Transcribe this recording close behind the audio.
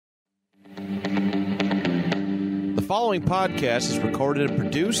following podcast is recorded and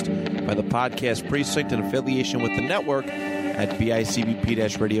produced by the Podcast Precinct in affiliation with the network at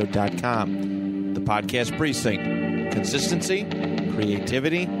bicbp-radio.com. The Podcast Precinct. Consistency,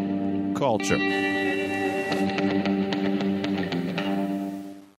 creativity, culture.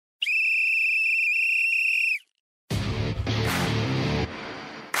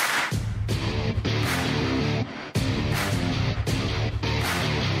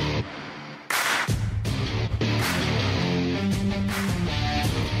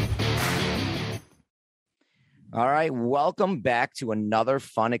 All right, welcome back to another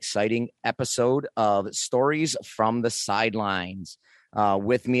fun, exciting episode of Stories from the Sidelines.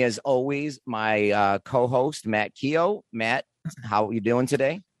 With me, as always, my co-host, Matt Keogh. Matt, how are you doing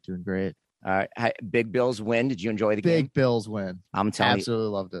today? Doing great. All right, Big Bills win. Did you enjoy the game? Big Bills win. I'm telling Absolutely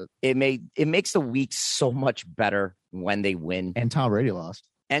loved it. you, it makes the week so much better when they win. And Tom Brady lost.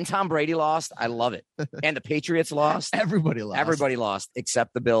 And Tom Brady lost. I love it. And the Patriots lost. Everybody lost. Everybody lost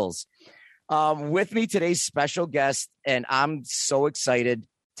except the Bills. With me today's special guest, and I'm so excited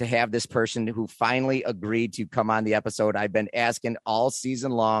to have this person who finally agreed to come on the episode. I've been asking all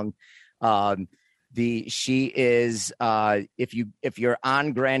season long. She is if you're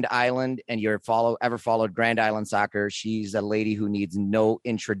on Grand Island and you're ever followed Grand Island soccer, she's a lady who needs no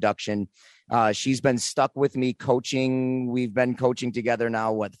introduction. She's been stuck with me coaching. We've been coaching together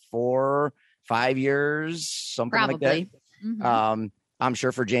now, 4-5 years, something Probably. like that. Mm-hmm. I'm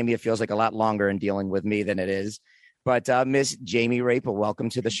sure for Jamie, it feels like a lot longer in dealing with me than it is. But Miss Jamie Rapel, welcome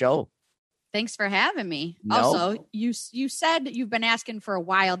to the show. Thanks for having me. No. Also, you said you've been asking for a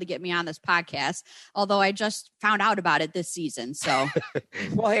while to get me on this podcast, although I just found out about it this season. So,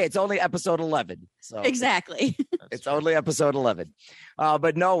 Well, hey, it's only episode 11. So exactly. it's only episode 11.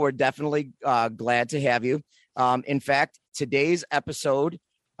 But no, we're definitely glad to have you. In fact, today's episode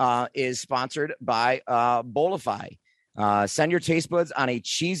is sponsored by Bowlify. Send your taste buds on a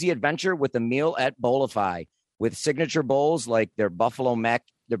cheesy adventure with a meal at Bowlify with signature bowls like their Buffalo Mac,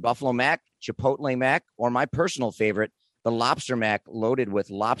 Chipotle Mac, or my personal favorite, the Lobster Mac, loaded with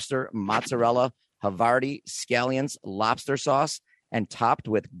lobster, mozzarella, Havarti, scallions, lobster sauce, and topped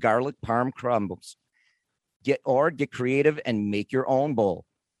with garlic parm crumbles. Get creative and make your own bowl.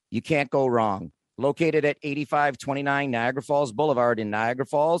 You can't go wrong. Located at 8529 Niagara Falls Boulevard in Niagara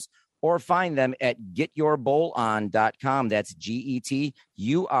Falls, or find them at getyourbowlon.com. That's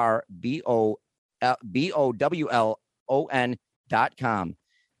GETYOURBOWLON.com.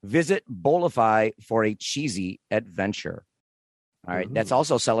 Visit Bowlify for a cheesy adventure. All right. Ooh. That's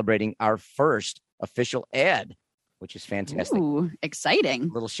also celebrating our first official ad, which is fantastic. Ooh, exciting.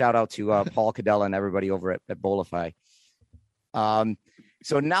 Little shout out to Paul Cadella and everybody over at Bowlify. So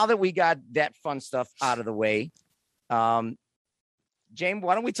now that we got that fun stuff out of the way, James,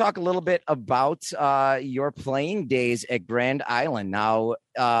 why don't we talk a little bit about your playing days at Grand Island? Now,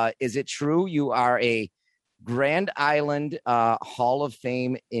 is it true you are a Grand Island Hall of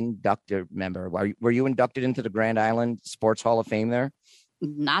Fame inducted member? Were you inducted into the Grand Island Sports Hall of Fame there?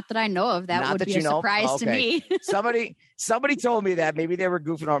 Not that I know of. That Not would that be you a know? surprise to Okay. me. Somebody told me that. Maybe they were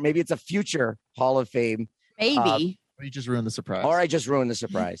goofing around. Maybe it's a future Hall of Fame. Maybe. You just ruined the surprise. Or I just ruined the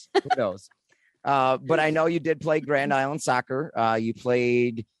surprise. Who knows? But I know you did play Grand Island soccer. You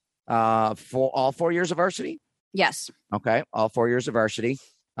played for all 4 years of varsity? Yes. Okay, all 4 years of varsity.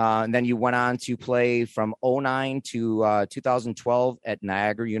 And then you went on to play from 2009 to 2012 at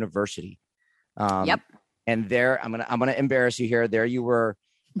Niagara University. Yep. And there, I'm gonna embarrass you here. There you were,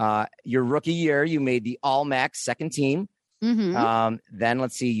 your rookie year. You made the All-MAC second team. Mm-hmm. Then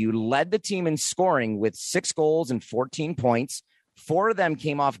let's see, you led the team in scoring with 6 goals and 14 points. 4 of them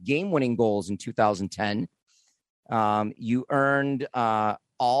came off game-winning goals in 2010. You earned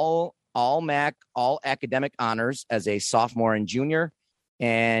all-MAC, all academic honors as a sophomore and junior.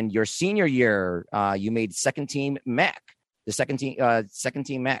 And your senior year, you made second team MAC, second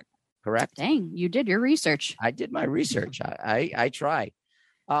team MAC, correct? Dang, you did your research. I did my research. I try.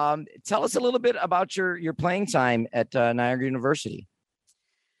 Tell us a little bit about your playing time at Niagara University.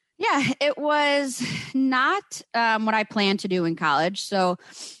 Yeah, it was not what I planned to do in college. So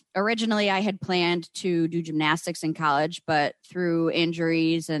originally I had planned to do gymnastics in college, but through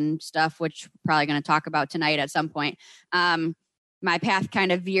injuries and stuff, which we're probably going to talk about tonight at some point, my path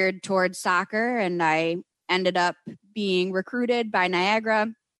kind of veered towards soccer, and I ended up being recruited by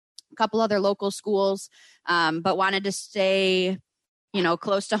Niagara, a couple other local schools, but wanted to stay,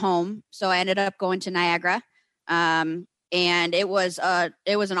 close to home. So I ended up going to Niagara. And it was an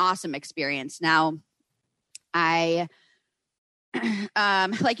awesome experience. Now, I,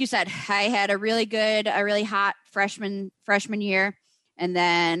 like you said, I had a really hot freshman year, and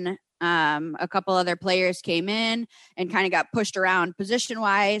then A couple other players came in and kind of got pushed around position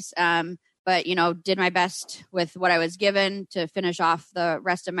wise. But, did my best with what I was given to finish off the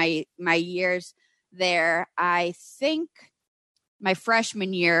rest of my years there. I think my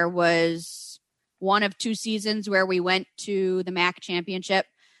freshman year was one of 2 seasons where we went to the MAC championship,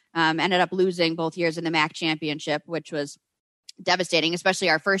 ended up losing both years in the MAC championship, which was devastating, especially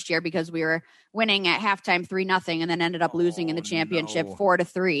our first year because we were winning at halftime 3-0 and then ended up losing in the championship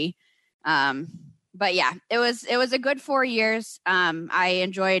 4-3. But yeah, it was a good 4 years. I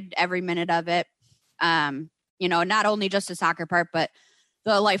enjoyed every minute of it. Not only just the soccer part, but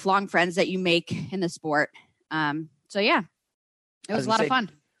the lifelong friends that you make in the sport. So yeah, it was a lot of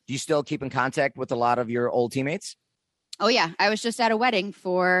fun. Do you still keep in contact with a lot of your old teammates? Oh yeah. I was just at a wedding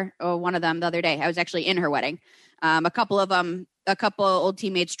for one of them the other day. I was actually in her wedding. A couple old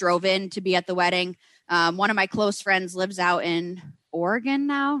teammates drove in to be at the wedding. One of my close friends lives out in Oregon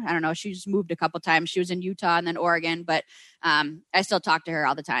now. I don't know. She's moved a couple times. She was in Utah and then Oregon, but I still talk to her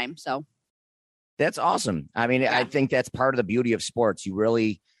all the time. So that's awesome. I mean, yeah. I think that's part of the beauty of sports. You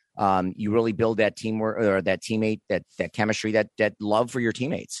really build that teamwork or that teammate, that chemistry, that love for your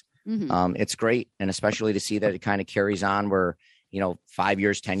teammates. Mm-hmm. It's great. And especially to see that it kind of carries on where, 5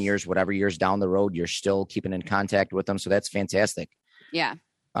 years, 10 years, whatever years down the road, you're still keeping in contact with them. So that's fantastic. Yeah.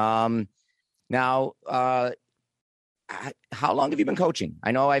 Now, how long have you been coaching?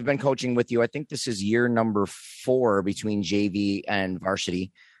 I know I've been coaching with you. I think this is year number 4 between JV and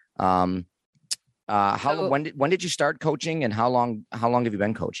varsity. When did you start coaching and how long have you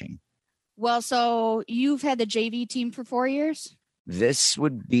been coaching? Well, so you've had the JV team for 4 years? This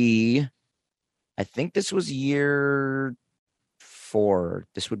would be, I think this was year 4.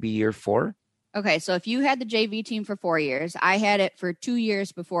 This would be year 4. Okay, so if you had the JV team for 4 years, I had it for 2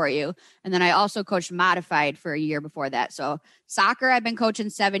 years before you. And then I also coached modified for a year before that. So soccer, I've been coaching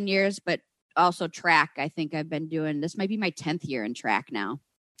 7 years, but also track. I think I've been doing, this might be my 10th year in track now.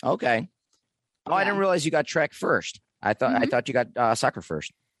 Okay. Oh, yeah. I didn't realize you got track first. I thought you got soccer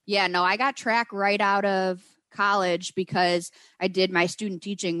first. Yeah, no, I got track right out of college because I did my student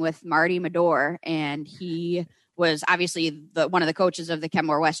teaching with Marty Medore, and he was obviously one of the coaches of the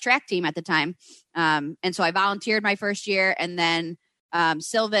Kenmore West track team at the time. And so I volunteered my first year, and then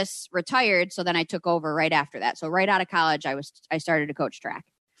Silvis retired. So then I took over right after that. So right out of college, I started to coach track.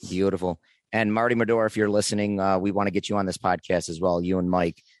 Beautiful. And Marty Medore, if you're listening, we want to get you on this podcast as well. You and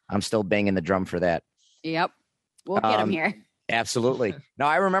Mike. I'm still banging the drum for that. Yep. We'll get him here. Absolutely. Now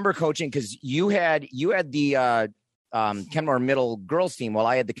I remember coaching because you had the Kenmore Middle girls team while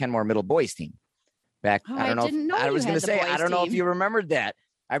I had the Kenmore Middle boys team. Back, I don't know. I was going to say, I don't know if you remembered that.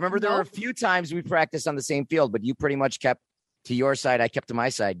 I remember there were a few times we practiced on the same field, but you pretty much kept to your side. I kept to my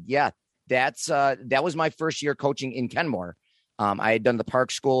side. Yeah, that was my first year coaching in Kenmore. I had done the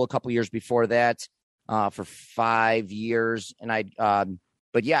Park School a couple years before that for 5 years, and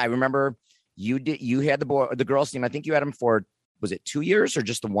but yeah, I remember you had the girls team. I think you had them for, was it 2 years or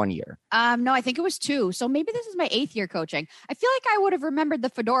just the 1 year? No, I think it was 2. So maybe this is my 8th year coaching. I feel like I would have remembered the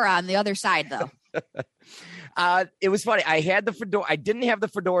fedora on the other side though. It was funny. I had the fedora. I didn't have the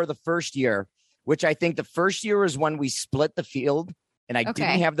fedora the first year, which I think the first year is when we split the field, and I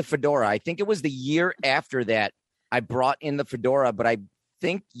didn't have the fedora. I think it was the year after that I brought in the fedora, but I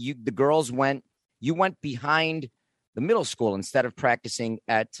think the girls went behind the middle school instead of practicing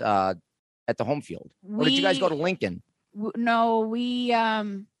at the home field. Or did you guys go to Lincoln? No,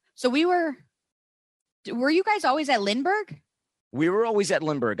 so were you guys always at Lindbergh? We were always at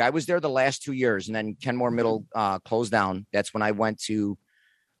Lindbergh. I was there the last 2 years, and then Kenmore Middle closed down. That's when I went to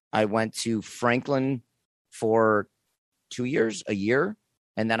Franklin for 2 years, a year,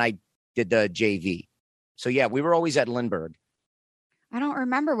 and then I did the JV. So yeah, we were always at Lindbergh. I don't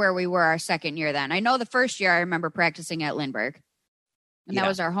remember where we were our second year then. I know the first year I remember practicing at Lindbergh, and that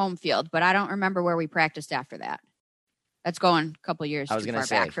was our home field, but I don't remember where we practiced after that. That's going a couple years too far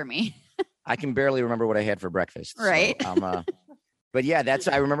back for me. I can barely remember what I had for breakfast. Right. So, but yeah,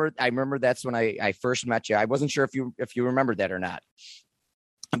 I remember that's when I first met you. I wasn't sure if you remembered that or not.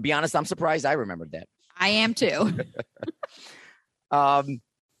 I'll be honest, I'm surprised I remembered that. I am too.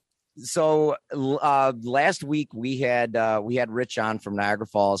 So last week we had Rich on from Niagara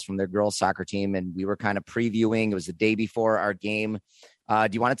Falls from their girls soccer team, and we were kind of previewing. It was the day before our game. Do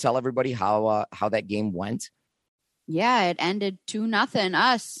you want to tell everybody how that game went? Yeah, it ended 2-0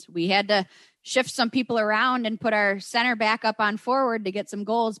 us. We had to shift some people around and put our center back up on forward to get some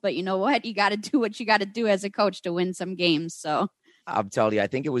goals. But you know what? You got to do what you got to do as a coach to win some games. So I'll tell you, I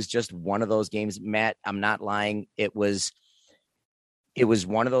think it was just one of those games, Matt. I'm not lying. It was it was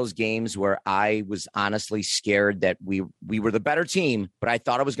one of those games where I was honestly scared that we were the better team, but I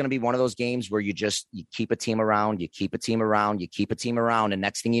thought it was going to be one of those games where you keep a team around, you keep a team around, you keep a team around. And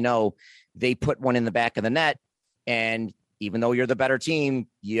next thing you know, they put one in the back of the net. And even though you're the better team,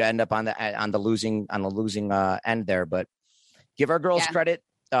 you end up on the losing end there. But give our girls credit,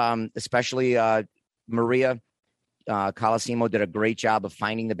 especially Maria Colosimo did a great job of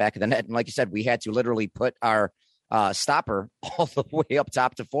finding the back of the net. And like you said, we had to literally put our stopper all the way up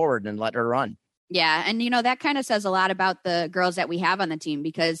top to forward and let her run. Yeah. And, that kind of says a lot about the girls that we have on the team,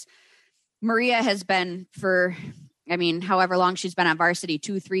 because Maria has been however long she's been on varsity,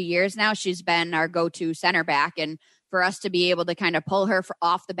 2-3 years now, she's been our go-to center back. And for us to be able to kind of pull her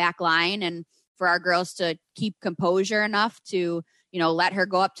off the back line and for our girls to keep composure enough to, let her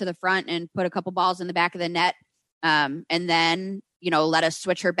go up to the front and put a couple balls in the back of the net. And then, let us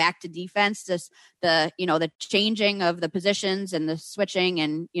switch her back to defense. Just the changing of the positions and the switching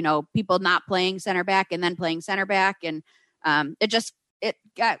and, people not playing center back and then playing center back. And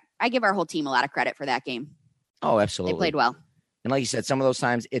I give our whole team a lot of credit for that game. Oh, absolutely. They played well. And like you said, some of those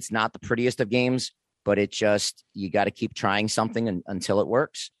times it's not the prettiest of games, but you got to keep trying something until it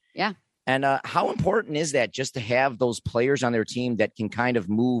works. Yeah. And how important is that just to have those players on their team that can kind of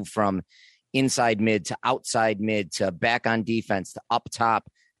move from inside mid to outside mid to back on defense to up top?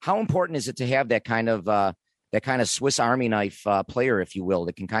 How important is it to have that kind of Swiss Army knife player, if you will,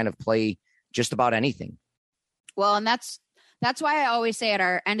 that can kind of play just about anything? Well, and that's why I always say at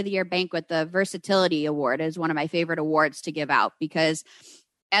our end of the year banquet, the versatility award is one of my favorite awards to give out, because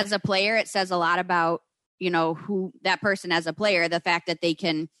as a player, it says a lot about, who that person as a player, the fact that they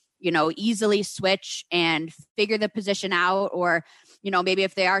can, easily switch and figure the position out, or, maybe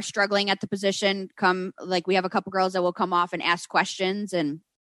if they are struggling at the position, we have a couple girls that will come off and ask questions and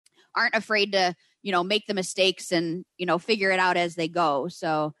aren't afraid to, make the mistakes and, figure it out as they go.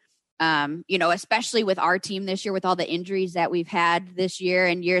 So, especially with our team this year, with all the injuries that we've had this year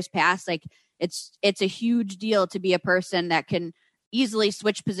and years past, it's a huge deal to be a person that can easily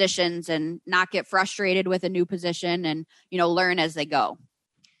switch positions and not get frustrated with a new position and, learn as they go.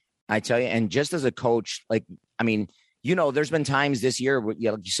 I tell you, and just as a coach, there's been times this year, like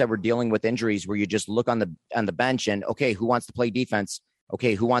you said, we're dealing with injuries where you just look on the bench and, okay, who wants to play defense?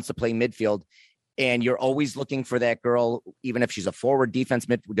 Okay, who wants to play midfield? And you're always looking for that girl, even if she's a forward, defense,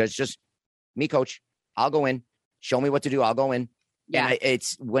 mid. There's just me, coach. I'll go in. Show me what to do. I'll go in. Yeah. And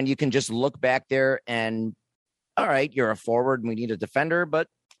it's when you can just look back there and, all right, you're a forward. We need a defender, but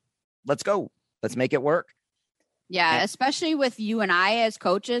let's go. Let's make it work. Yeah, especially with you and I as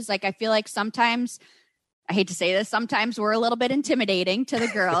coaches. I feel like sometimes, I hate to say this, sometimes we're a little bit intimidating to the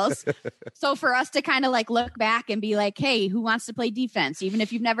girls. So for us to kind of look back and be like, hey, who wants to play defense? Even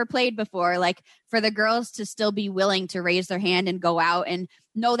if you've never played before, for the girls to still be willing to raise their hand and go out and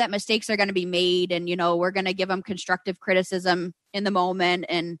know that mistakes are going to be made. And, we're going to give them constructive criticism in the moment.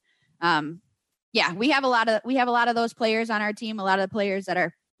 And we have a lot of those players on our team, a lot of the players that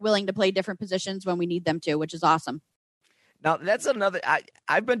are willing to play different positions when we need them to, which is awesome. Now that's another.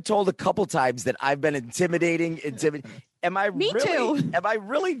 I've been told a couple times that I've been intimidating. Am I? Me really, too. Am I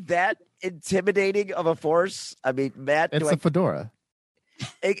really that intimidating of a force? I mean, Matt, it's a fedora.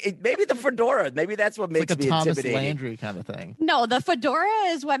 Maybe the fedora. Maybe that's what makes me Thomas intimidating. Landry kind of thing. No, the fedora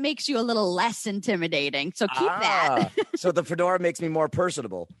is what makes you a little less intimidating. So keep that. So the fedora makes me more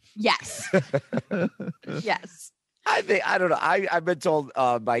personable. Yes. Yes. I don't know. I've been told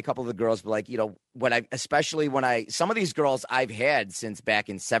by a couple of the girls, but some of these girls I've had since back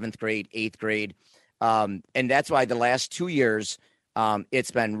in 7th grade, 8th grade. And that's why the last 2 years,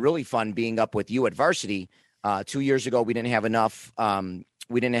 it's been really fun being up with you at varsity. 2 years ago, we didn't have enough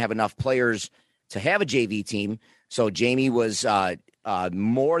players to have a JV team. So Jamie was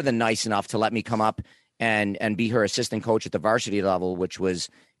more than nice enough to let me come up and be her assistant coach at the varsity level, which was,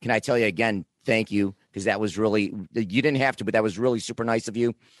 can I tell you again, thank you, because that was really, you didn't have to, but that was really super nice of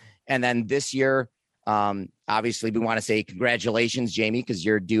you. And then this year, obviously we want to say congratulations, Jamie, because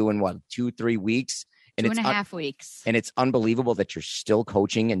you're due in 2-3 weeks. And 2.5 weeks. And it's unbelievable that you're still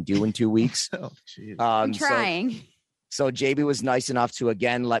coaching and due in 2 weeks. Oh, geez. I'm trying. So JB was nice enough to,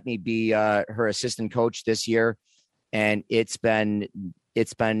 again, let me be her assistant coach this year. And it's been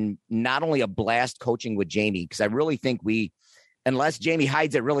not only a blast coaching with Jamie, because I really think unless Jamie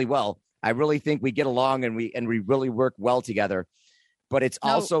hides it really well, I really think we get along and we really work well together. But it's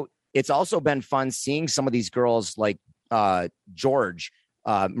also been fun seeing some of these girls like George,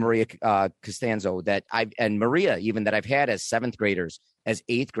 Maria Costanzo, and Maria even that I've had as 7th graders, as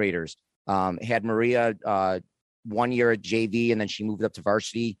 8th graders. Had Maria 1 year at JV and then she moved up to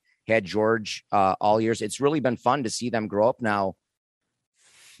varsity. Had George all years. It's really been fun to see them grow up now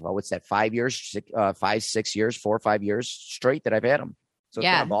what's that, 5 years, 6 years, 4 or 5 years straight that I've had them. So it's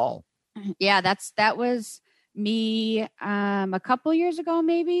been a ball. Yeah, that was me a couple years ago,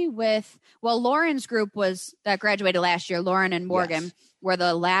 maybe Lauren's group was that graduated last year. Lauren and Morgan were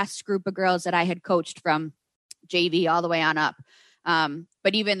the last group of girls that I had coached from JV all the way on up.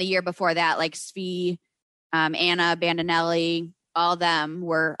 But even the year before that, like Svi, Anna Bandinelli, all them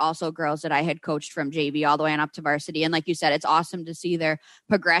were also girls that I had coached from JV all the way on up to varsity. And like you said, it's awesome to see their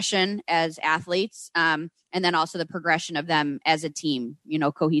progression as athletes. And then also the progression of them as a team,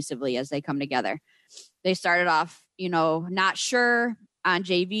 cohesively as they come together. They started off, not sure on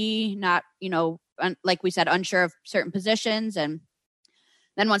JV, not, like we said, unsure of certain positions. And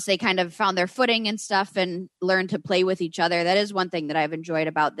then once they kind of found their footing and stuff and learned to play with each other, that is one thing that I've enjoyed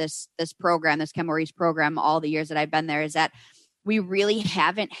about this program, this Ken Maurice program, all the years that I've been there, is that we really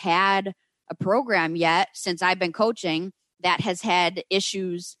haven't had a program yet since I've been coaching that has had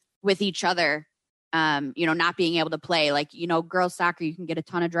issues with each other, not being able to play. Like, girls soccer, you can get a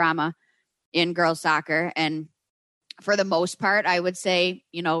ton of drama in girls soccer. And for the most part, I would say,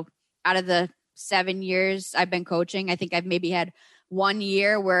 out of the 7 years I've been coaching, I think I've maybe had 1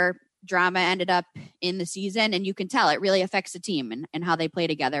 year where drama ended up in the season, and you can tell it really affects the team and how they play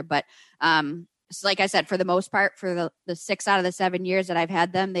together. But, so like I said, for the most part, for the 6 out of the 7 years that I've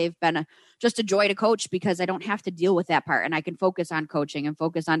had them, they've been just a joy to coach because I don't have to deal with that part, and I can focus on coaching and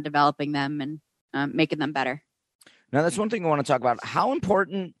focus on developing them and making them better. Now, that's one thing I want to talk about. How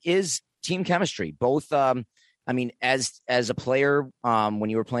important is team chemistry? Both, as a player, when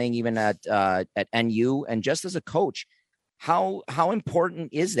you were playing even at NU, and just as a coach, how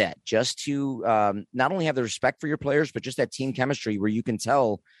important is that? Just to not only have the respect for your players, but just that team chemistry where you can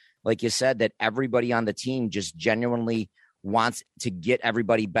tell, like you said, that everybody on the team just genuinely wants to get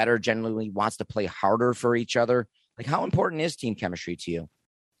everybody better, genuinely wants to play harder for each other. Like, how important is team chemistry to you?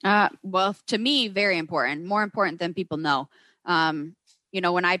 Well, to me, very important, more important than people know.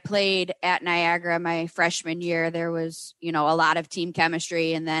 When I played at Niagara my freshman year, there was, a lot of team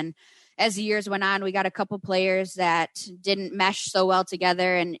chemistry. And then as the years went on, we got a couple players that didn't mesh so well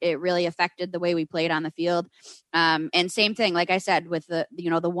together, and it really affected the way we played on the field. And same thing, like I said, with the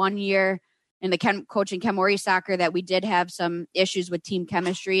 1 year in the coaching Ken Maurice soccer that we did have some issues with team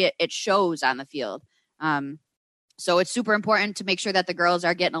chemistry. It shows on the field. So it's super important to make sure that the girls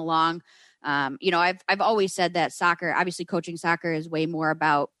are getting along. I've always said that soccer, obviously coaching soccer, is way more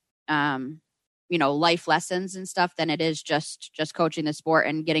about, life lessons and stuff than it is just coaching the sport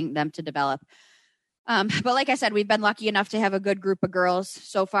and getting them to develop. But like I said, we've been lucky enough to have a good group of girls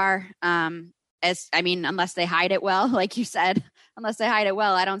so far. Unless they hide it well, like you said,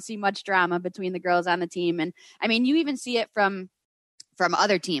 I don't see much drama between the girls on the team. And I mean, you even see it from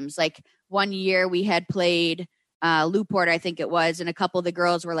other teams. Like 1 year we had played Newport, I think it was, and a couple of the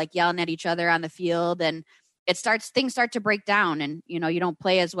girls were like yelling at each other on the field, and things start to break down, and you don't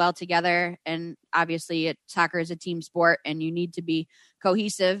play as well together. And obviously soccer is a team sport, and you need to be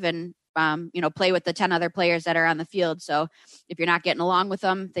cohesive and play with the 10 other players that are on the field. So if you're not getting along with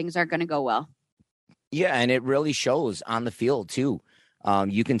them, things aren't going to go well. Yeah, and it really shows on the field too.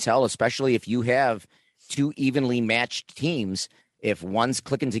 You can tell, especially if you have two evenly matched teams, if one's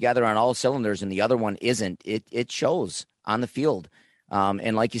clicking together on all cylinders and the other one isn't, it shows on the field.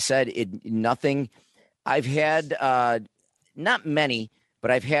 And like you said, I've had not many,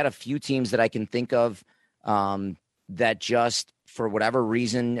 but I've had a few teams that I can think of that just, for whatever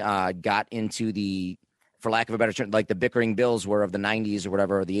reason, got into the, for lack of a better term, like the bickering Bills were of the 90s or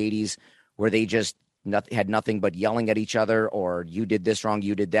whatever, or the 80s, where they just had nothing but yelling at each other, or you did this wrong,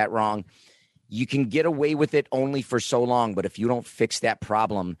 you did that wrong. You can get away with it only for so long, but if you don't fix that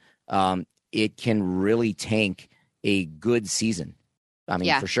problem, it can really tank a good season.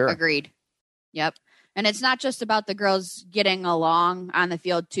 For sure. Agreed. Yep. And it's not just about the girls getting along on the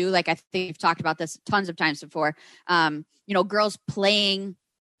field too. Like I think we've talked about this tons of times before. Girls playing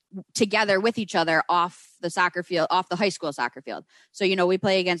together with each other off the soccer field, off the high school soccer field. So, we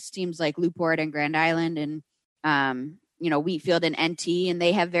play against teams like Newport and Grand Island and, Wheatfield and NT, and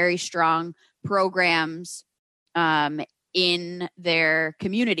they have very strong programs in their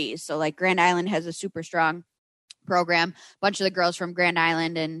communities. So like Grand Island has a super strong program. A bunch of the girls from Grand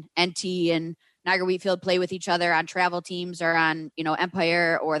Island and NT and Niagara Wheatfield play with each other on travel teams or on,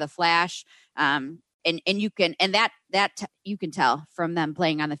 Empire or the Flash. And you can tell from them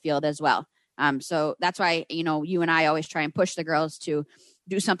playing on the field as well. So that's why, you and I always try and push the girls to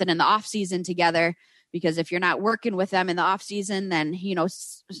do something in the off season together, because if you're not working with them in the off season, then,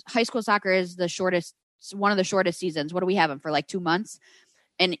 high school soccer is one of the shortest seasons. What do we have them for, like 2 months?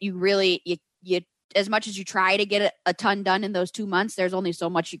 And you really, you as much as you try to get a ton done in those 2 months, there's only so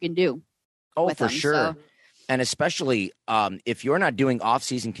much you can do. Oh, with for them, sure. so. And especially if you're not doing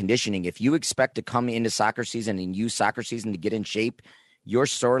off-season conditioning, if you expect to come into soccer season and use soccer season to get in shape, you're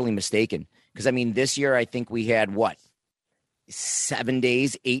sorely mistaken. Because, I mean, this year I think we had, 7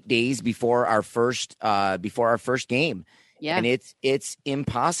 days, 8 days before our first game. Yeah. And it's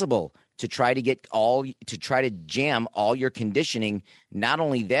impossible to try to jam all your conditioning. Not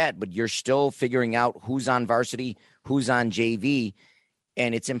only that, but you're still figuring out who's on varsity, who's on JV.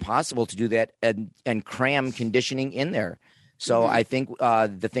 And it's impossible to do that and cram conditioning in there. So I think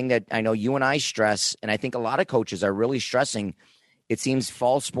the thing that I know you and I stress, and I think a lot of coaches are really stressing, it seems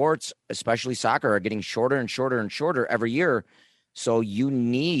fall sports, especially soccer, are getting shorter and shorter and shorter every year. So you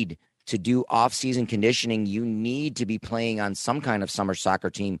need to do off-season conditioning. You need to be playing on some kind of summer soccer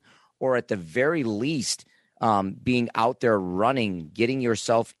team, or at the very least being out there running, getting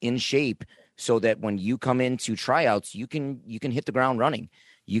yourself in shape, so that when you come into tryouts, you can hit the ground running.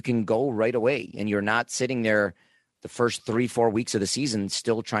 You can go right away, and you're not sitting there the first 3-4 weeks of the season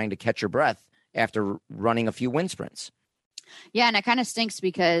still trying to catch your breath after running a few wind sprints. Yeah, and it kind of stinks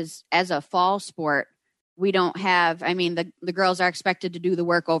because as a fall sport, we don't have, I mean, the girls are expected to do the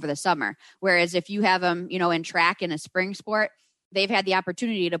work over the summer. Whereas if you have them, in track in a spring sport, they've had the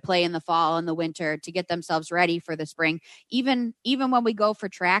opportunity to play in the fall and the winter to get themselves ready for the spring. Even when we go for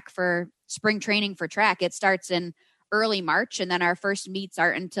track, for spring training for track, it starts in early March, and then our first meets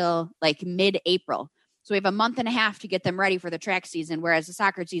aren't until like mid-April. So we have a month and a half to get them ready for the track season, whereas the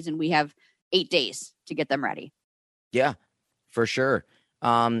soccer season, we have 8 days to get them ready. Yeah, for sure.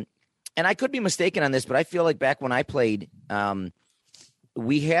 And I could be mistaken on this, but I feel like back when I played,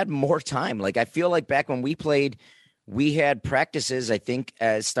 we had more time. Like, I feel like back when we played, we had practices, I think,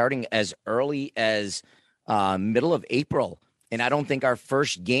 starting as early as middle of April. And I don't think our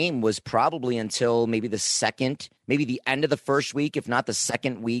first game was probably until maybe the end of the first week, if not the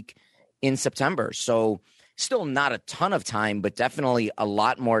second week in September. So still not a ton of time, but definitely a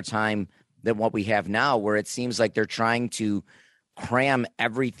lot more time than what we have now, where it seems like they're trying to cram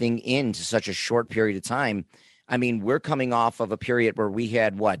everything into such a short period of time. I mean, we're coming off of a period where we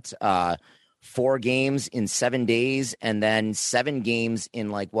had 4 games in 7 days, and then 7 games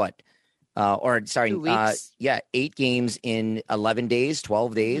in 8 games in 11 days,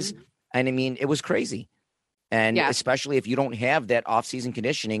 12 days. Mm-hmm. And I mean, it was crazy. And especially if you don't have that off-season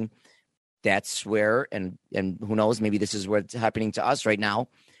conditioning, that's where, and who knows, maybe this is what's happening to us right now.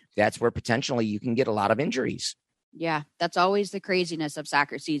 That's where potentially you can get a lot of injuries. Yeah, that's always the craziness of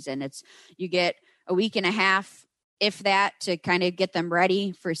soccer season. You get a week and a half, if that, to kind of get them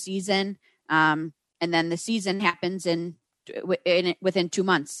ready for season. And then the season happens within 2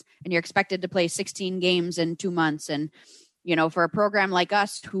 months, and you're expected to play 16 games in 2 months. And, for a program like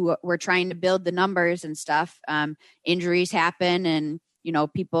us, who we're trying to build the numbers and stuff, injuries happen, and,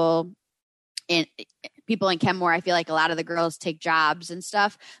 people in Kenmore, I feel like a lot of the girls take jobs and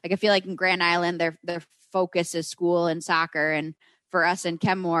stuff. Like, I feel like in Grand Island, their focus is school and soccer. And for us in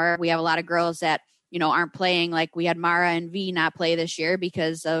Kenmore, we have a lot of girls that, aren't playing. Like, we had Mara and V not play this year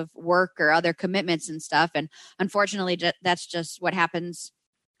because of work or other commitments and stuff. And unfortunately, that's just what happens,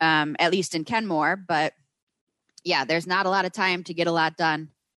 at least in Kenmore. But yeah, there's not a lot of time to get a lot done.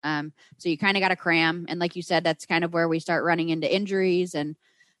 So you kind of got to cram. And like you said, that's kind of where we start running into injuries. And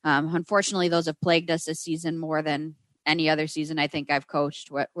unfortunately, those have plagued us this season more than any other season I think I've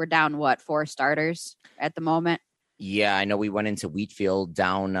coached. We're down 4 starters at the moment? Yeah, I know we went into Wheatfield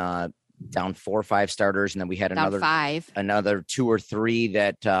down 4 or 5 starters, and then we had another 2 or 3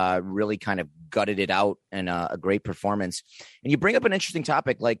 that really kind of gutted it out, and a great performance. And you bring up an interesting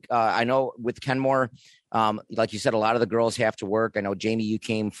topic. Like, I know with Kenmore, like you said, a lot of the girls have to work. I know, Jamie, you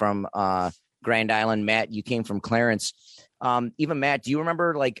came from Grand Island. Matt, you came from Clarence. Even Matt, do you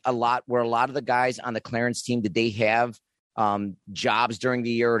remember a lot of the guys on the Clarence team, did they have jobs during the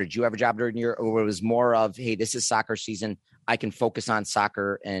year, or did you have a job during the year, or it was more of, hey, this is soccer season, I can focus on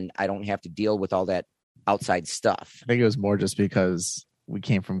soccer and I don't have to deal with all that outside stuff? I think it was more just because we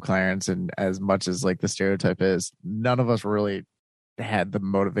came from Clarence, and as much as the stereotype is, none of us really had the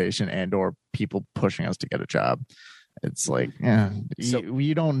motivation and or people pushing us to get a job. It's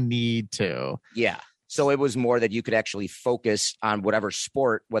you don't need to. Yeah. So it was more that you could actually focus on whatever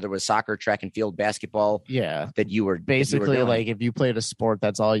sport, whether it was soccer, track and field, basketball. Yeah. That you were basically if you played a sport,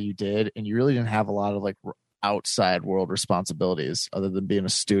 that's all you did. And you really didn't have a lot of outside world responsibilities other than being a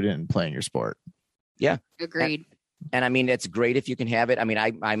student and playing your sport. Yeah. Agreed. And I mean, it's great if you can have it. I mean,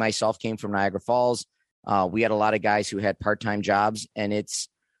 I myself came from Niagara Falls. We had a lot of guys who had part-time jobs, and it's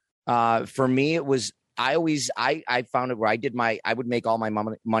for me, I found it where I would make all my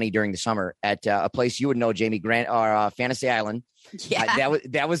money during the summer at a place you would know, Jamie, Grant or Fantasy Island. Yeah.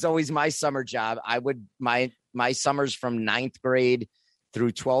 That was always my summer job. My summers from 9th grade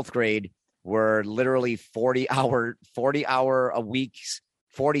through 12th grade were literally 40 hour a weeks,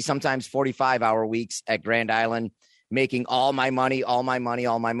 40, sometimes 45-hour weeks at Grand Island, making all my money.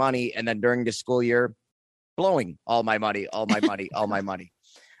 And then during the school year, blowing all my money.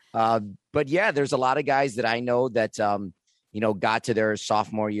 But yeah, there's a lot of guys that I know that, got to their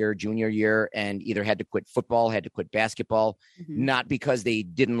sophomore year, junior year, and either had to quit football, had to quit basketball, not because they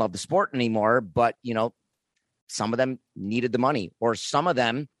didn't love the sport anymore, but, some of them needed the money, or some of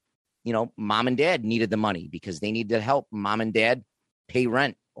them, mom and dad needed the money because they needed to help mom and dad pay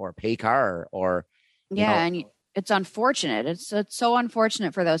rent or pay car or. And it's unfortunate. It's so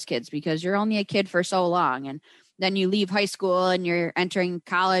unfortunate for those kids because you're only a kid for so long. And then you leave high school and you're entering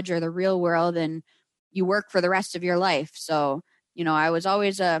college or the real world and you work for the rest of your life. So, I was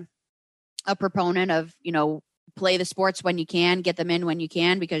always a proponent of, play the sports when you can, get them in when you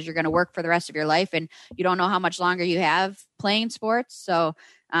can, because you're going to work for the rest of your life and you don't know how much longer you have playing sports. So,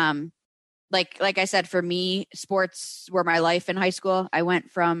 like I said, for me, sports were my life in high school. I went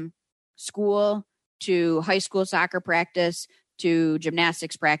from school to high school soccer practice to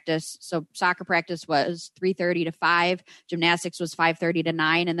gymnastics practice. So soccer practice was 3:30 to 5, gymnastics was 5:30 to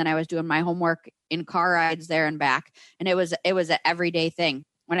 9. And then I was doing my homework in car rides there and back. And it was an everyday thing.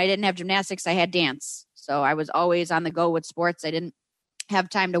 When I didn't have gymnastics, I had dance. So I was always on the go with sports. I didn't have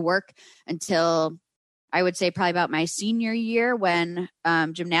time to work until I would say probably about my senior year when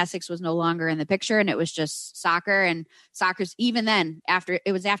gymnastics was no longer in the picture and it was just soccer. And soccer's even then after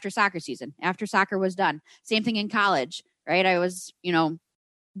soccer season, after soccer was done. Same thing in college, right? I was,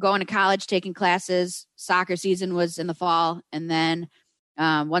 going to college, taking classes. Soccer season was in the fall. And then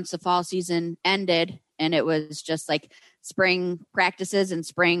once the fall season ended and it was just like spring practices and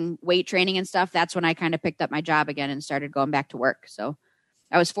spring weight training and stuff, that's when I kind of picked up my job again and started going back to work. So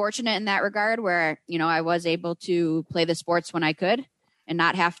I was fortunate in that regard where, I was able to play the sports when I could and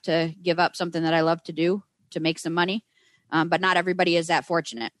not have to give up something that I love to do to make some money. But not everybody is that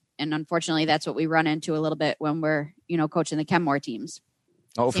fortunate. And unfortunately, that's what we run into a little bit when we're, coaching the Kenmore teams.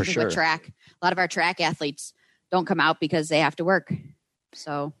 Oh, Same for sure. with track. A lot of our track athletes don't come out because they have to work.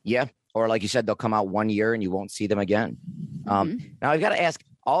 So, yeah. Or like you said, they'll come out 1 year and you won't see them again. Now I've got to ask,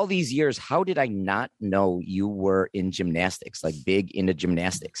 all these years, how did I not know you were in gymnastics, like big into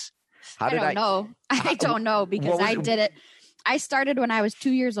gymnastics? I don't know because I did it. I started when I was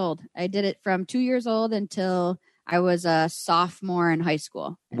 2 years old. I did it from 2 years old until I was a sophomore in high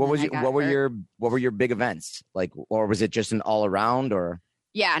school. What were your big events like, or was it just an all around or?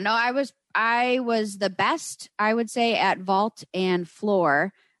 Yeah, no, I was the best, I would say, at vault and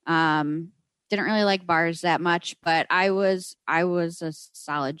floor. Didn't really like bars that much, but I was a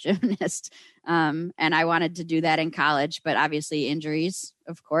solid gymnast. And I wanted to do that in college, but obviously injuries,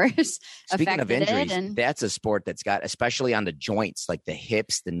 of course. Speaking of injuries, that's a sport that's got, especially on the joints, like the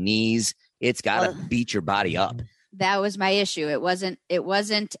hips, the knees, it's got to beat your body up. That was my issue. It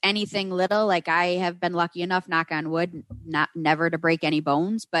wasn't anything little. Like I have been lucky enough, knock on wood, never to break any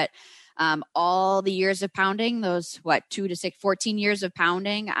bones, but all the years of pounding, those 14 years of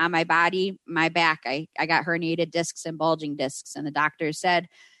pounding on my body, my back, I got herniated discs and bulging discs. And the doctor said,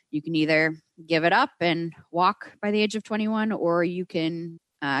 you can either give it up and walk by the age of 21, or you can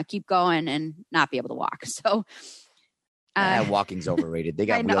keep going and not be able to walk. So walking's overrated. They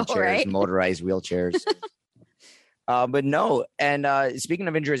got wheelchairs, right? Motorized wheelchairs. But no. And speaking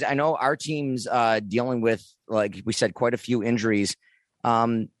of injuries, I know our team's dealing with, like we said, quite a few injuries.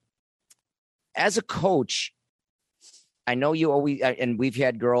 As a coach, I know you always, and we've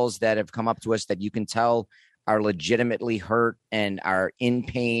had girls that have come up to us that you can tell are legitimately hurt and are in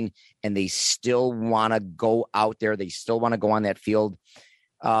pain, and they still want to go out there. They still want to go on that field.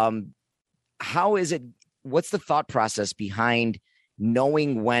 How is it? What's the thought process behind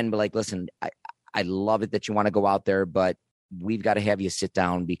knowing when, but like, listen, I love it that you want to go out there, but we've got to have you sit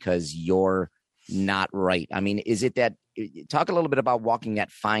down because you're not right. I mean, is it that, talk a little bit about walking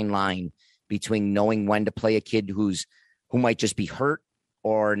that fine line between knowing when to play a kid who might just be hurt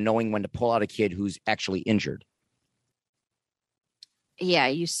or knowing when to pull out a kid who's actually injured? Yeah,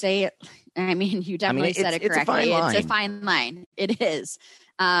 you say it. I mean, you definitely said it correctly. It's a fine line. It is.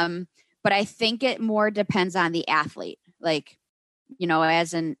 But I think it more depends on the athlete. Like,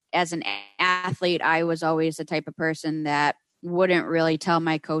 as an athlete, I was always the type of person that wouldn't really tell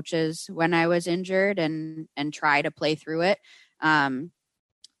my coaches when I was injured and try to play through it.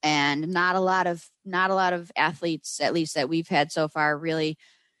 And not a lot of athletes, at least that we've had so far, really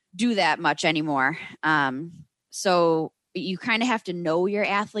do that much anymore. So you kind of have to know your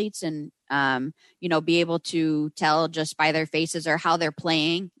athletes and, be able to tell just by their faces or how they're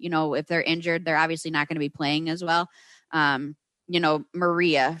playing. If they're injured, they're obviously not going to be playing as well.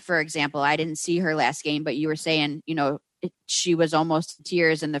 Maria, for example, I didn't see her last game, but you were saying, she was almost in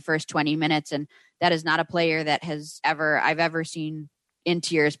tears in the first 20 minutes. And that is not a player that I've ever seen in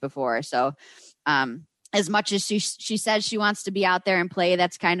tears before. So, as much as she says she wants to be out there and play,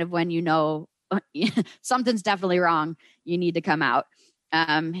 that's kind of when something's definitely wrong. You need to come out.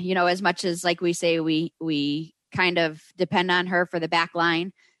 As much as like we say, we kind of depend on her for the back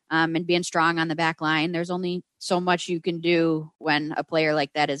line and being strong on the back line. There's only so much you can do when a player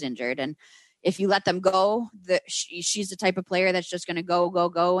like that is injured. And if you let them go, she's the type of player that's just going to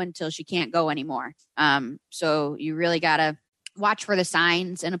go until she can't go anymore. So you really got to watch for the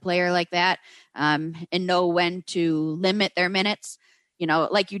signs in a player like that and know when to limit their minutes,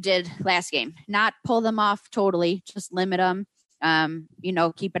 like you did last game. Not pull them off totally, just limit them.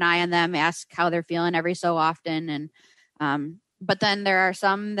 Keep an eye on them, ask how they're feeling every so often. And but then there are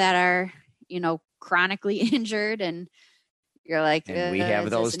some that are, chronically injured and you're like, and we have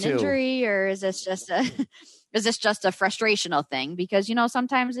is thause this too. An injury, or is this just a frustrational thing? Because,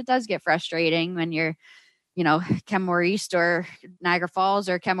 sometimes it does get frustrating when you're, Kenmore East or Niagara Falls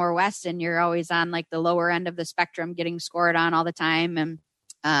or Kenmore West, and you're always on like the lower end of the spectrum getting scored on all the time. And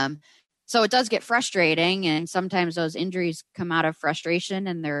so it does get frustrating. And sometimes those injuries come out of frustration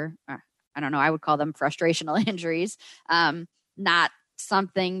and they're, I don't know, I would call them frustrational injuries. Not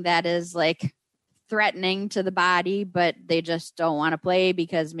something that is like threatening to the body, but they just don't want to play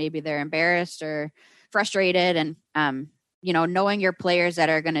because maybe they're embarrassed or frustrated. And, knowing your players that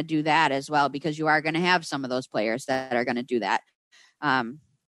are going to do that as well, because you are going to have some of those players that are going to do that.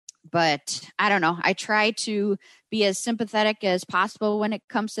 But I don't know. I try to be as sympathetic as possible when it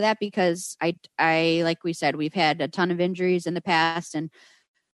comes to that, because I, like we said, we've had a ton of injuries in the past, and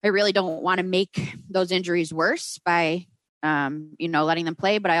I really don't want to make those injuries worse by, letting them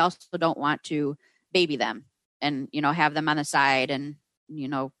play, but I also don't want to baby them and, have them on the side and,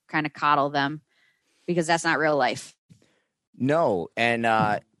 kind of coddle them, because that's not real life. No. And,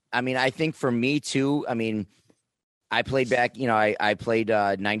 I think for me too, I played back, I played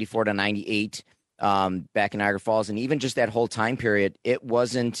 94 to 98 back in Niagara Falls. And even just that whole time period, it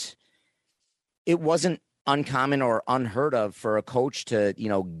wasn't uncommon or unheard of for a coach to,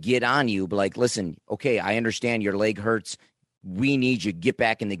 get on you, but like, listen, okay, I understand your leg hurts. We need you to get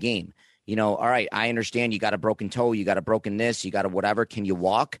back in the game. All right, I understand you got a broken toe, you got a broken this, you got a whatever. Can you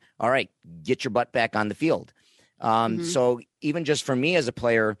walk? All right, get your butt back on the field. So even just for me as a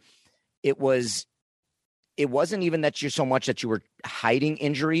player, it wasn't even that you're so much that you were hiding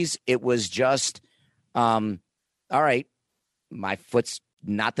injuries. It was just, all right, my foot's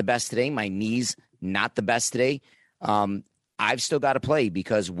not the best today. My knee's not the best today. I've still got to play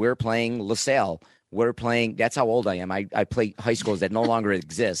because we're playing LaSalle. We're playing, that's how old I am. I play high schools that no longer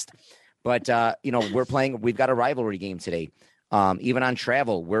exist. But, we've got a rivalry game today. Even on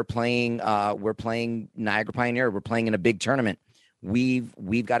travel, we're playing Niagara Pioneer. We're playing in a big tournament.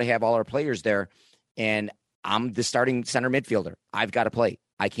 We've got to have all our players there. And I'm the starting center midfielder. I've got to play.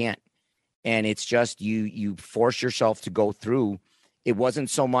 I can't. And it's just you force yourself to go through. It wasn't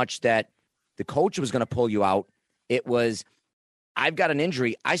so much that the coach was going to pull you out. It was, I've got an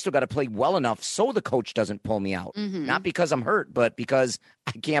injury. I still got to play well enough so the coach doesn't pull me out. Mm-hmm. Not because I'm hurt, but because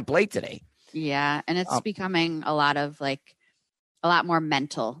I can't play today. Yeah. And it's becoming a lot more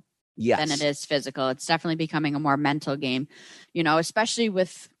mental than it is physical. It's definitely becoming a more mental game, especially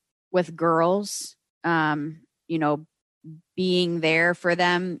with girls, being there for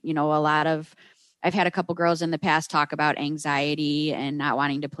them. I've had a couple girls in the past talk about anxiety and not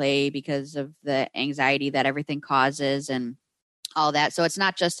wanting to play because of the anxiety that everything causes and all that. So it's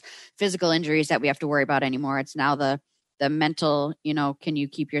not just physical injuries that we have to worry about anymore. It's now the mental, can you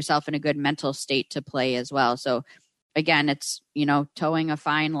keep yourself in a good mental state to play as well? So again, it's, towing a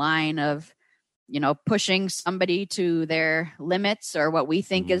fine line of, pushing somebody to their limits or what we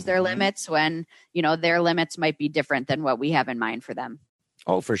think is their limits when, their limits might be different than what we have in mind for them.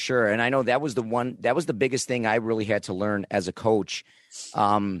 Oh, for sure. And I know that was the biggest thing I really had to learn as a coach,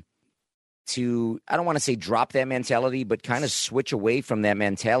 to, I don't want to say drop that mentality, but kind of switch away from that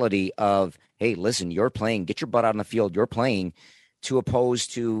mentality of, hey, listen, you're playing, get your butt out on the field, you're playing, to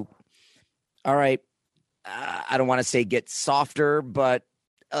opposed to, all right, I don't want to say get softer, but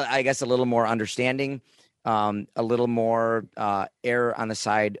I guess a little more understanding, a little more err on the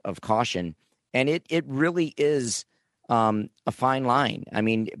side of caution. And it really is a fine line. I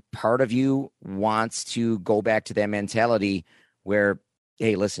mean, part of you wants to go back to that mentality where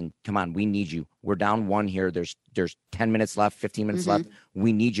hey, listen, come on, we need you. We're down 1 here. There's 10 minutes left, 15 minutes left.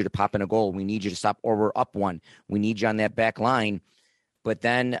 We need you to pop in a goal. We need you to stop, or we're up 1. We need you on that back line. But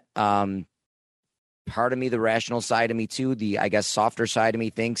then part of me, the rational side of me too, the, I guess, softer side of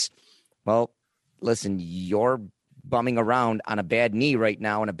me thinks, well, listen, you're bumming around on a bad knee right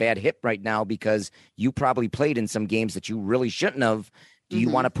now and a bad hip right now because you probably played in some games that you really shouldn't have. Do you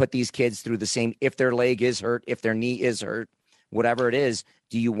want to put these kids through the same, if their leg is hurt, if their knee is hurt, whatever it is,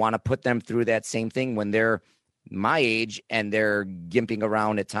 do you want to put them through that same thing when they're my age and they're gimping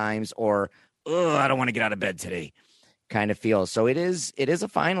around at times, or, oh, I don't want to get out of bed today kind of feel. So it is a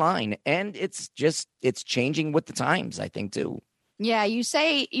fine line, and it's changing with the times, I think, too. Yeah, you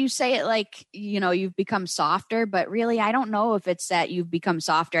say it like, you've become softer, but really I don't know if it's that you've become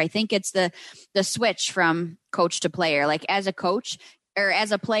softer. I think it's the switch from coach to player. Like as a coach or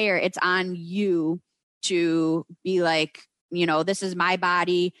as a player, it's on you to be like, this is my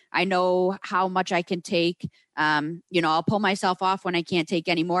body. I know how much I can take. I'll pull myself off when I can't take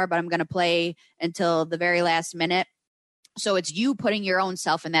anymore, but I'm going to play until the very last minute. So it's you putting your own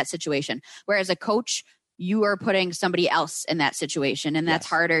self in that situation. Whereas a coach, you are putting somebody else in that situation. And that's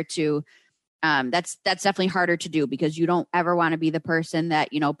harder to, that's definitely harder to do, because you don't ever want to be the person that,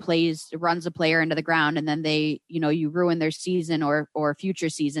 runs a player into the ground and then they, you ruin their season or future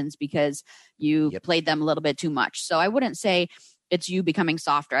seasons because you played them a little bit too much. So I wouldn't say it's you becoming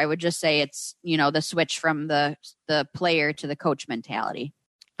softer. I would just say it's, the switch from the player to the coach mentality.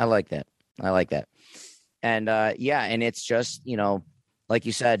 I like that. And and it's just, like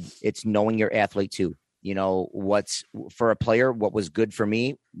you said, it's knowing your athlete too. What's for a player, what was good for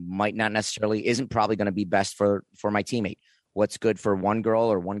me might not necessarily isn't probably going to be best for my teammate. What's good for one girl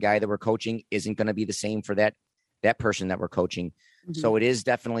or one guy that we're coaching isn't going to be the same for that person that we're coaching. So it is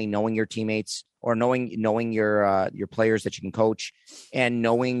definitely knowing your teammates, or knowing your players that you can coach, and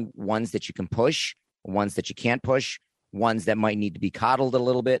knowing ones that you can push, ones that you can't push, ones that might need to be coddled a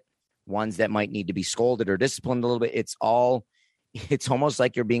little bit, ones that might need to be scolded or disciplined a little bit. It's almost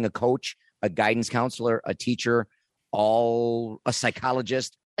like you're being a coach, a guidance counselor, a teacher, a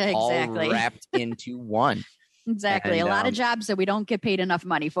psychologist, all wrapped into one. Exactly. And, a lot of jobs that we don't get paid enough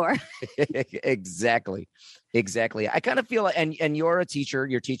money for. Exactly. I kind of feel, and you're a teacher,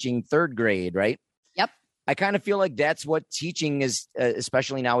 you're teaching 3rd grade, right? Yep. I kind of feel like that's what teaching is,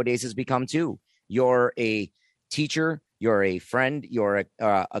 especially nowadays, has become too. You're a teacher, you're a friend, you're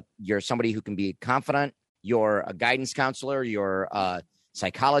somebody who can be confident, you're a guidance counselor, you're a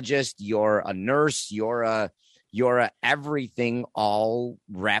psychologist, you're a nurse, you're a everything all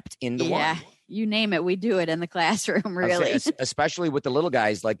wrapped into one. Yeah, you name it, we do it in the classroom, really. Especially with the little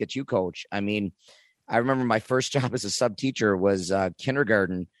guys like that you coach. I mean, I remember my first job as a sub teacher was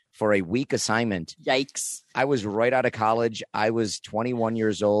kindergarten for a week assignment. Yikes. I was right out of college. I was 21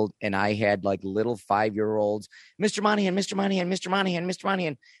 years old, and I had like little 5-year-olds, Mr.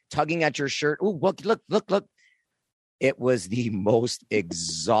 Monahan, tugging at your shirt. Oh, look. It was the most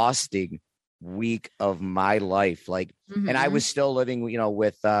exhausting week of my life. Like, and I was still living,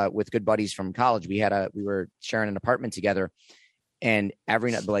 with good buddies from college. We were sharing an apartment together, and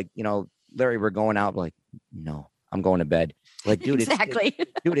every night, like, Larry, we're going out. Like, no, I'm going to bed. Like, dude, exactly.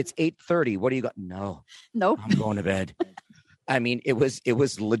 It's 8:30. What do you got? No, nope. I'm going to bed. I mean, it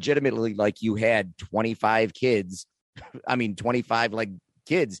was legitimately like you had 25 kids. I mean, 25 like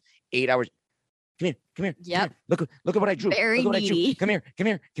kids, 8 hours. Come here. Yep. Look at what I drew. Very needy. Come here.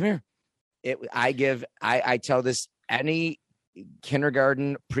 I tell this, any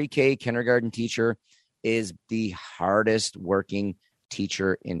pre-K kindergarten teacher is the hardest working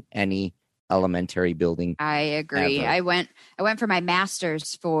teacher in any elementary building. I agree. Ever. I went for my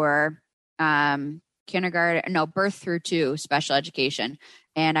master's for birth through 2 special education.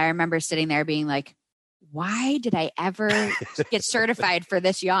 And I remember sitting there being like, why did I ever get certified for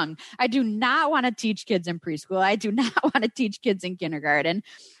this young? I do not want to teach kids in preschool. I do not want to teach kids in kindergarten.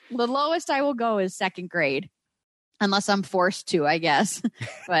 The lowest I will go is 2nd grade, unless I'm forced to, I guess.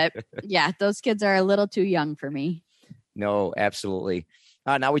 But yeah, those kids are a little too young for me. No, absolutely.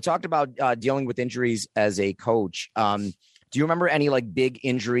 Now, we talked about dealing with injuries as a coach. Do you remember any like big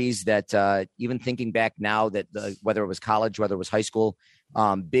injuries that even thinking back now, that whether it was college, whether it was high school,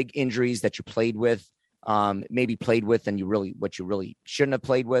 big injuries that you played with, maybe played with and you really shouldn't have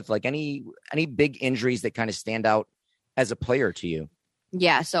played with, like any big injuries that kind of stand out as a player to you?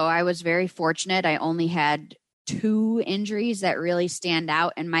 Yeah. So I was very fortunate. I only had 2 injuries that really stand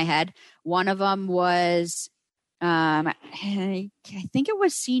out in my head. One of them was, I think it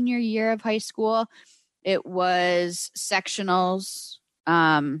was senior year of high school. It was sectionals.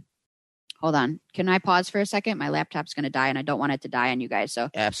 Hold on. Can I pause for a second? My laptop's going to die and I don't want it to die on you guys. So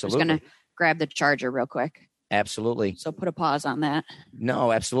Absolutely. I'm just going to grab the charger real quick. Absolutely. So put a pause on that.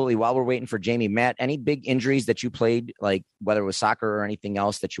 No, absolutely. While we're waiting for Jamie, Matt, any big injuries that you played, like whether it was soccer or anything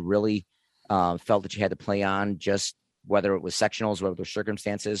else that you really felt that you had to play on, just whether it was sectionals, whether there were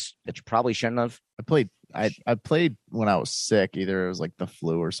circumstances that you probably shouldn't have? I played when I was sick. Either it was like the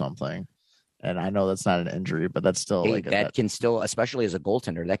flu or something. And I know that's not an injury, but that's still can still, especially as a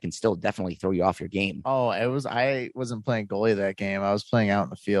goaltender, that can still definitely throw you off your game. Oh, I wasn't playing goalie that game. I was playing out in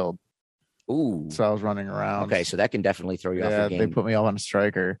the field. Ooh. So I was running around. Okay, so that can definitely throw you off your game. They put me up on a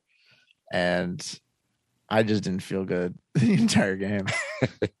striker, and I just didn't feel good the entire game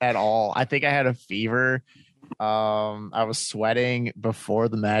at all. I think I had a fever. I was sweating before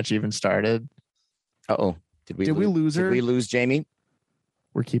the match even started. Uh-oh. Did we lose her? Did we lose Jamie?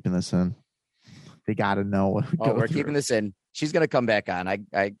 We're keeping this in. They got to know what we're keeping this in. She's going to come back on.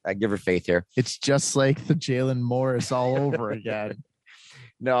 I give her faith here. It's just like the Jalen Morris all over again.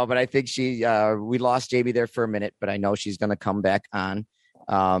 No, but I think we lost Jamie there for a minute, but I know she's going to come back on.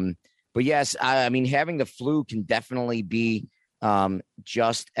 But yes, I mean, having the flu can definitely be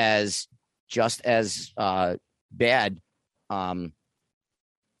just as bad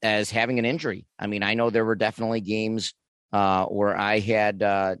as having an injury. I mean, I know there were definitely games where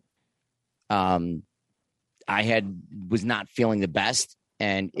I was not feeling the best,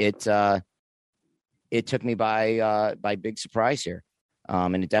 and it took me by big surprise here.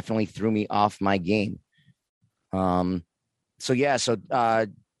 And it definitely threw me off my game. So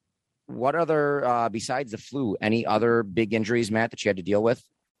what other, besides the flu, any other big injuries, Matt, that you had to deal with?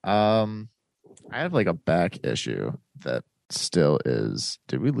 I have like a back issue that still is.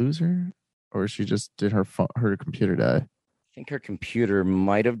 Did we lose her, or she just did her computer die? I think her computer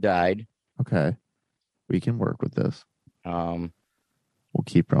might have died. Okay, we can work with this. We'll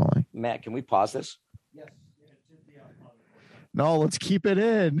keep rolling. Matt, can we pause this? Yes. No, let's keep it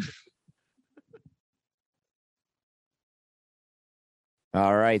in.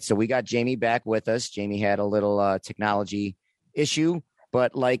 All right. So we got Jamie back with us. Jamie had a little technology issue,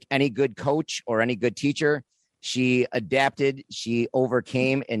 but like any good coach or any good teacher, she adapted, she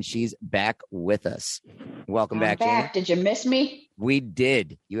overcame, and she's back with us. Welcome back, Jamie. Did you miss me? We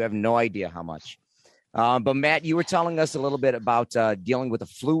did. You have no idea how much. But Matt, you were telling us a little bit about dealing with a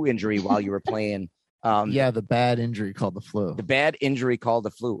flu injury while you were playing. The bad injury called the flu. The bad injury called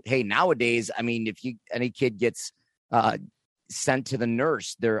the flu. Hey, nowadays, I mean, if any kid gets sent to the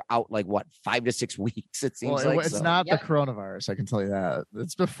nurse, they're out like 5 to 6 weeks. It seems it's not the coronavirus. I can tell you that.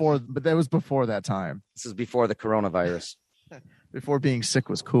 It's before, but that was before that time. This is before the coronavirus. Before being sick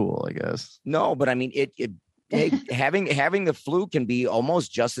was cool, I guess. No, but I mean, having the flu can be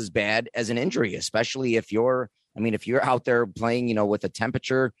almost just as bad as an injury, especially if you're out there playing, with a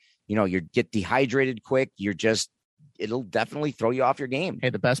temperature. You get dehydrated quick. It'll definitely throw you off your game. Hey,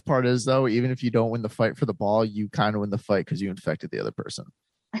 the best part is, though, even if you don't win the fight for the ball, you kind of win the fight because you infected the other person.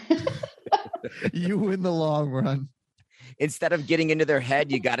 You win the long run. Instead of getting into their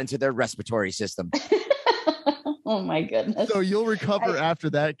head, you got into their respiratory system. Oh, my goodness. So you'll recover after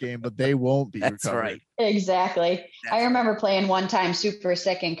that game, but they won't be That's recovered. Right. Exactly. I remember playing one time super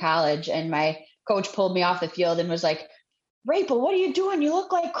sick in college, and my coach pulled me off the field and was like, Rachel, what are you doing? You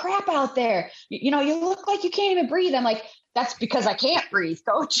look like crap out there. You look like you can't even breathe. I'm like, that's because I can't breathe,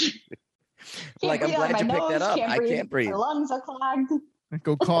 coach. I'm glad you picked that up. I can't breathe. My lungs are clogged.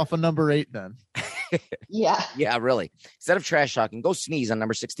 Go cough on number 8 then. Yeah. Yeah, really. Instead of trash talking, go sneeze on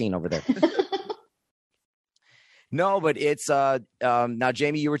number 16 over there. No, but it's now,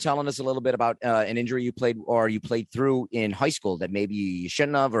 Jamie, you were telling us a little bit about an injury you played through in high school that maybe you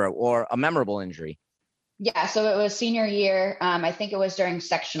shouldn't have, or a memorable injury. Yeah, so it was senior year. I think it was during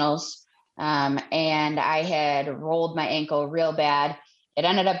sectionals, and I had rolled my ankle real bad. It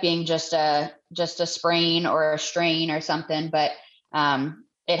ended up being just a sprain or a strain or something, but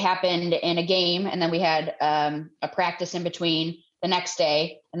it happened in a game, and then we had a practice in between the next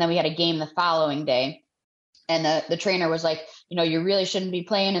day, and then we had a game the following day. And the trainer was like, you really shouldn't be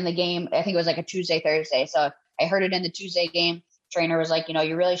playing in the game. I think it was like a Tuesday, Thursday. So I heard it in the Tuesday game. Trainer was like,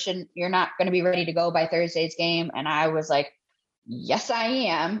 you really shouldn't, you're not going to be ready to go by Thursday's game. And I was like, yes, I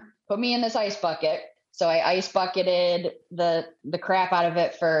am. Put me in this ice bucket. So I ice bucketed the crap out of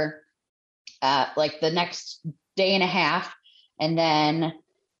it for like the next day and a half. And then,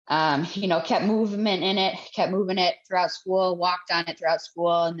 kept moving it throughout school, walked on it throughout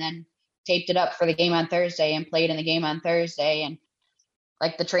school, and then taped it up for the game on Thursday and played in the game on Thursday. And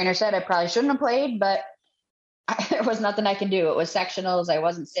like the trainer said, I probably shouldn't have played, but there was nothing I can do. It was sectionals. I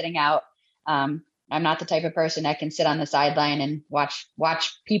wasn't sitting out. I'm not the type of person that can sit on the sideline and watch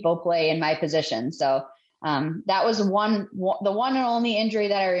people play in my position. So that was the one and only injury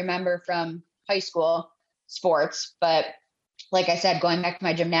that I remember from high school sports. But like I said, going back to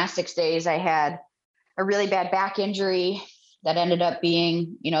my gymnastics days, I had a really bad back injury that ended up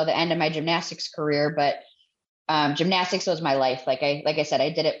being, the end of my gymnastics career. But gymnastics was my life. Like I said, I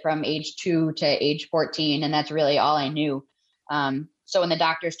did it from age 2 to age 14, and that's really all I knew. So when the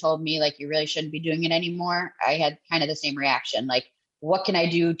doctors told me, like, you really shouldn't be doing it anymore, I had kind of the same reaction. Like, what can I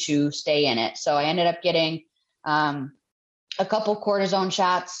do to stay in it? So I ended up getting a couple cortisone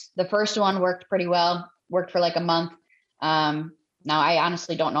shots. The first one worked pretty well, worked for like a month. Now I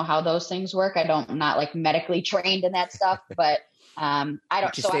honestly don't know how those things work. I'm not like medically trained in that stuff, but I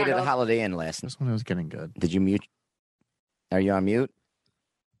don't. You stayed at a Holiday Inn last. This one was getting good. Did you mute? Are you on mute?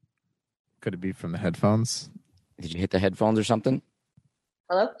 Could it be from the headphones? Did you hit the headphones or something?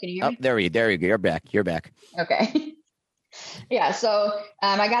 Hello, can you hear me? There you go. You're back. Okay. Yeah. So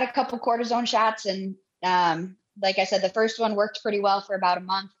I got a couple cortisone shots, and like I said, the first one worked pretty well for about a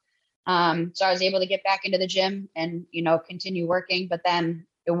month. So I was able to get back into the gym and, continue working, but then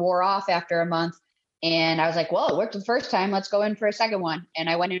it wore off after a month, and I was like, well, it worked the first time. Let's go in for a second one. And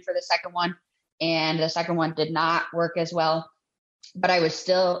I went in for the second one, and the second one did not work as well, but I was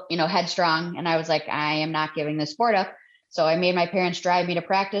still, headstrong. And I was like, I am not giving this sport up. So I made my parents drive me to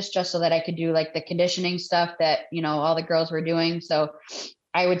practice just so that I could do like the conditioning stuff that, all the girls were doing. So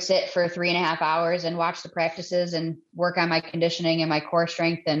I would sit for 3.5 hours and watch the practices and work on my conditioning and my core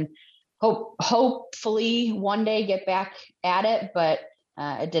strength, and hopefully one day get back at it. But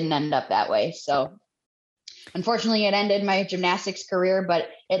it didn't end up that way. So unfortunately it ended my gymnastics career, but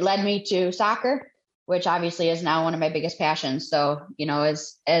it led me to soccer, which obviously is now one of my biggest passions. So,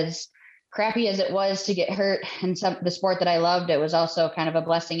 as crappy as it was to get hurt in the sport that I loved, it was also kind of a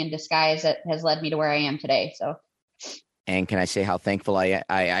blessing in disguise that has led me to where I am today. So, and can I say how thankful I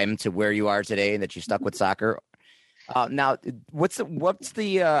am to where you are today and that you stuck with soccer? Now, what's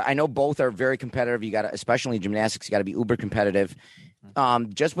the? I know both are very competitive. You got to, especially in gymnastics, you got to be uber competitive.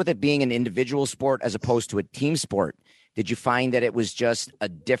 Just with it being an individual sport as opposed to a team sport, did you find that it was just a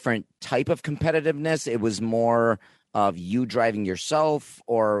different type of competitiveness? It was more of you driving yourself,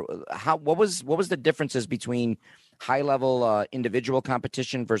 or what was the differences between high level individual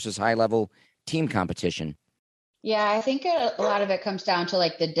competition versus high level team competition? Yeah, I think a lot of it comes down to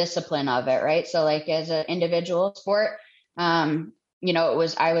like the discipline of it, right? So like as an individual sport, I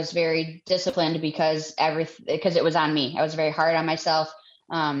was very disciplined because it was on me. I was very hard on myself.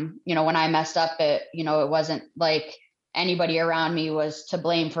 When I messed up, it wasn't like anybody around me was to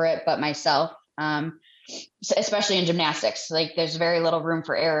blame for it, but myself. Especially in gymnastics, like there's very little room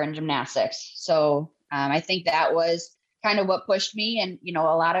for error in gymnastics. So I think that was kind of what pushed me. And, a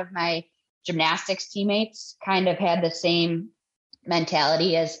lot of my gymnastics teammates kind of had the same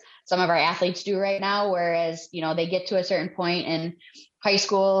mentality as some of our athletes do right now. Whereas, they get to a certain point and high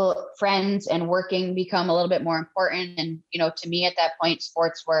school friends and working become a little bit more important. And, to me at that point,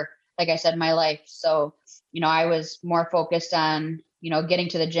 sports were, like I said, my life. So, I was more focused on, getting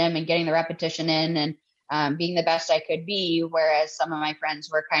to the gym and getting the repetition in and being the best I could be. Whereas some of my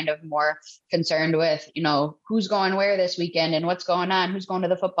friends were kind of more concerned with, who's going where this weekend and what's going on, who's going to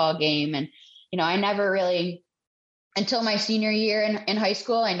the football game. And, I never really, until my senior year in high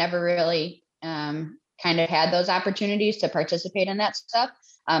school, I never really kind of had those opportunities to participate in that stuff.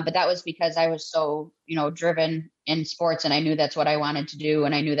 But that was because I was so, driven in sports, and I knew that's what I wanted to do.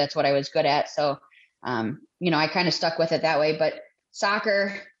 And I knew that's what I was good at. So, I kind of stuck with it that way. But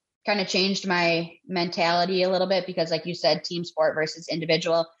soccer kind of changed my mentality a little bit because, like you said, team sport versus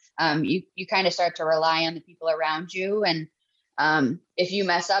individual, you kind of start to rely on the people around you. And if you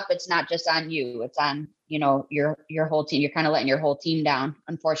mess up, it's not just on you, it's on, your whole team. You're kind of letting your whole team down,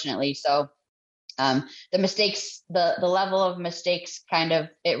 unfortunately. So the mistakes, the level of mistakes kind of,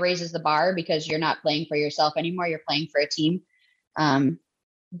 it raises the bar because you're not playing for yourself anymore. You're playing for a team.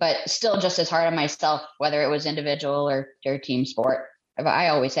 But still just as hard on myself, whether it was individual or team sport. I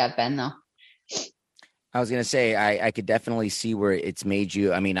always have been, though. I was going to say, I could definitely see where it's made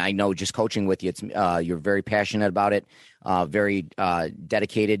you. I mean, I know just coaching with you, it's you're very passionate about it, very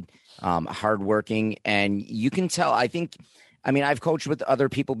dedicated, hardworking, and you can tell. I've coached with other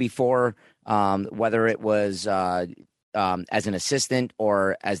people before, whether it was as an assistant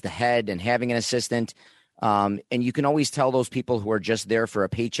or as the head and having an assistant. And you can always tell those people who are just there for a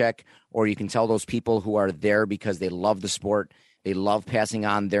paycheck, or you can tell those people who are there because they love the sport. They love passing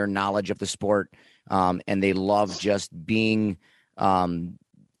on their knowledge of the sport, and they love just being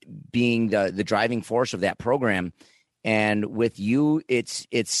the driving force of that program. And with you, it's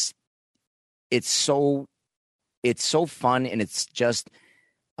it's so fun, and it's just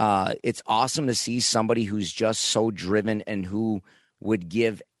it's awesome to see somebody who's just so driven and who would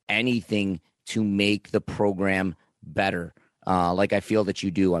give anything to make the program better. Like I feel that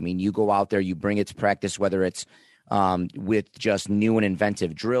you do. I mean, you go out there, you bring it to practice, whether it's with just new and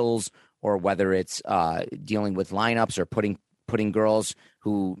inventive drills, or whether it's dealing with lineups, or putting girls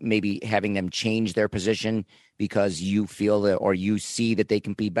who maybe having them change their position because you feel that, or you see that they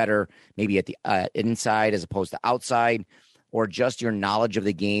can be better maybe at the inside as opposed to outside, or just your knowledge of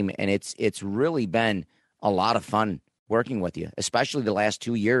the game. And it's really been a lot of fun working with you, especially the last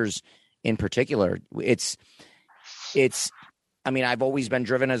 2 years in particular. I mean, I've always been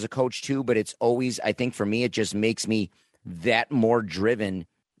driven as a coach too, but it's always, I think for me, it just makes me that more driven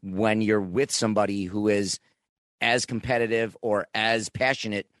when you're with somebody who is as competitive or as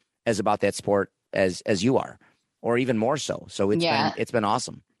passionate as about that sport as you are, or even more so. So it's been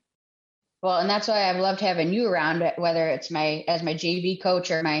awesome. Well, and that's why I've loved having you around, whether it's as my JV coach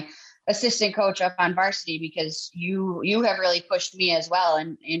or my assistant coach up on varsity, because you have really pushed me as well.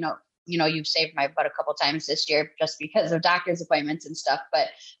 And, you've saved my butt a couple times this year just because of doctor's appointments and stuff. But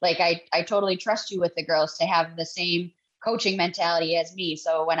like, I totally trust you with the girls to have the same coaching mentality as me.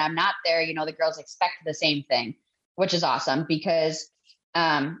 So when I'm not there, the girls expect the same thing, which is awesome, because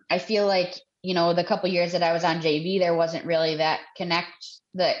I feel like, the couple years that I was on JV, there wasn't really that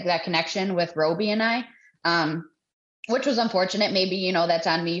connection with Roby and I, which was unfortunate. Maybe, that's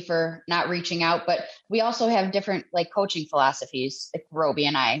on me for not reaching out, but we also have different like coaching philosophies, like Roby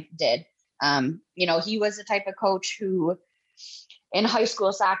and I did. He was the type of coach who in high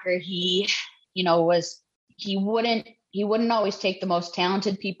school soccer, he wouldn't always take the most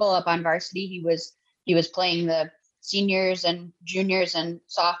talented people up on varsity. He was playing the seniors and juniors and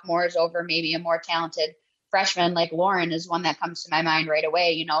sophomores over maybe a more talented freshman. Like Lauren is one that comes to my mind right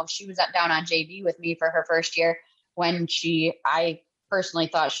away. She was down on JV with me for her first year when I personally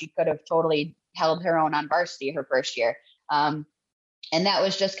thought she could have totally held her own on varsity her first year. And that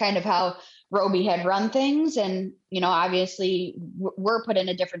was just kind of how Roby had run things. And, obviously we're put in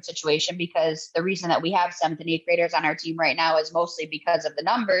a different situation, because the reason that we have 7th and 8th graders on our team right now is mostly because of the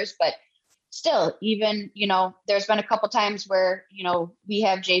numbers. But still, even, there's been a couple times where, we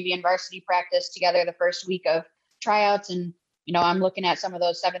have JV and varsity practice together the first week of tryouts. And, I'm looking at some of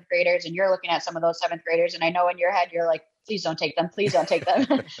those 7th graders and you're looking at some of those 7th graders. And I know in your head, you're like, please don't take them. Please don't take them.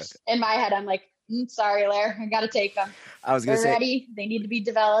 In my head, I'm like, sorry, Lair, I got to take them. I was going to say, ready. They need to be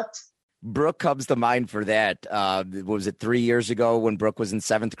developed. Brooke comes to mind for that. Was it 3 years ago when Brooke was in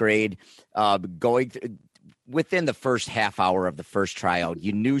 7th grade, within the first half hour of the first tryout,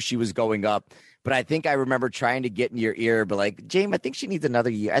 you knew she was going up. But I think I remember trying to get in your ear, but like, James, I think she needs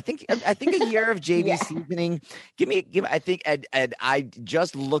another year. I think a year of JV seasoning. I think, and I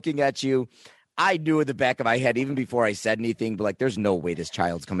just looking at you, I knew in the back of my head, even before I said anything, but like, there's no way this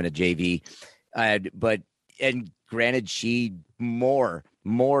child's coming to JV. But granted, she more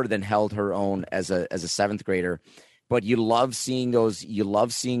than held her own as a 7th grader. But you love seeing those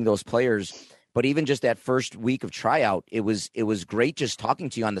players. But even just that first week of tryout, it was great just talking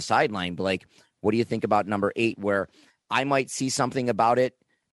to you on the sideline. But like, what do you think about number 8, where I might see something about it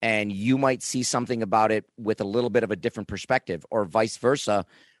and you might see something about it with a little bit of a different perspective, or vice versa,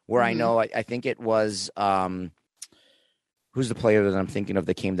 where I know, I think it was, who's the player that I'm thinking of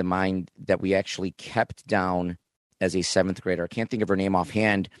that came to mind that we actually kept down as a 7th grader? I can't think of her name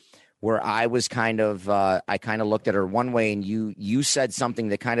offhand, where I was I kind of looked at her one way, and you said something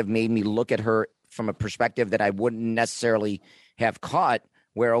that kind of made me look at her from a perspective that I wouldn't necessarily have caught,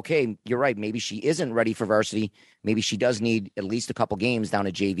 where, okay, you're right. Maybe she isn't ready for varsity. Maybe she does need at least a couple games down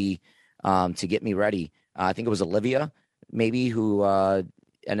at JV to get me ready. I think it was Olivia, maybe, who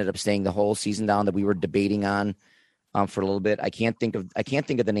ended up staying the whole season down, that we were debating on for a little bit. I can't think of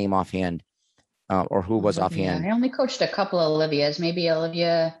the name offhand, or who was offhand. I only coached a couple of Olivias. Maybe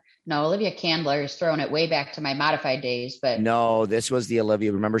Olivia Candler is throwing it way back to my modified days. But no, this was the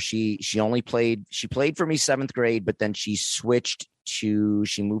Olivia. Remember, she played for me 7th grade, but then she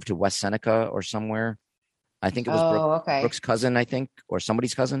moved to West Seneca or somewhere. I think it was Brooke's cousin, I think, or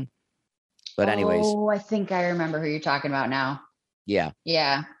somebody's cousin. But anyways. Oh, I think I remember who you're talking about now. Yeah.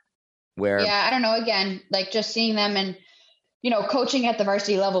 Yeah. Where? Yeah, I don't know. Again, like just seeing them and, coaching at the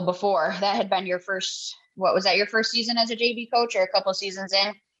varsity level before, that had been your first, what was that, your first season as a JV coach, or a couple of seasons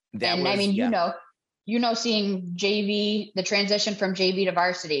in? Seeing JV, the transition from JV to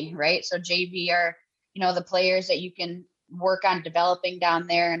varsity, right? So JV are, the players that you can work on developing down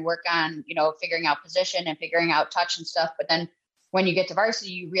there and work on, figuring out position and figuring out touch and stuff. But then when you get to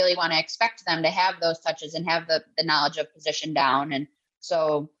varsity, you really want to expect them to have those touches and have the knowledge of position down. And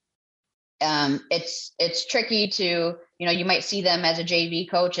so it's tricky to, you might see them as a JV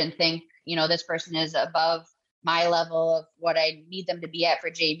coach and think, this person is above my level of what I need them to be at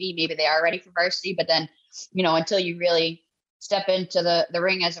for JV. Maybe they are ready for varsity, but then, until you really step into the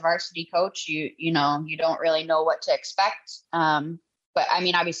ring as a varsity coach, you don't really know what to expect. But I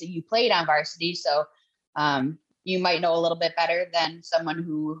mean, obviously you played on varsity, so you might know a little bit better than someone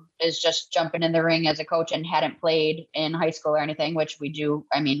who is just jumping in the ring as a coach and hadn't played in high school or anything, which we do.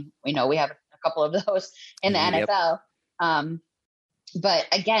 I mean, we know we have a couple of those in the NFL. But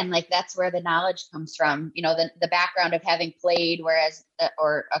again, like that's where the knowledge comes from, the background of having played, whereas,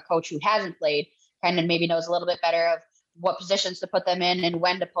 or a coach who hasn't played kind of maybe knows a little bit better of what positions to put them in and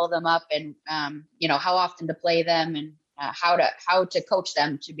when to pull them up and, how often to play them and how to coach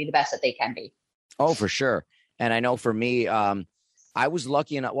them to be the best that they can be. Oh, for sure. And I know for me, I was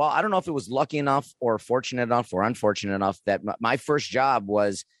lucky enough. Well, I don't know if it was lucky enough or fortunate enough or unfortunate enough that my first job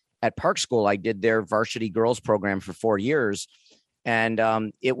was at Park School. I did their varsity girls program for 4 years. And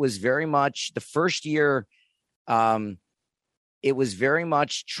it was very much the first year. It was very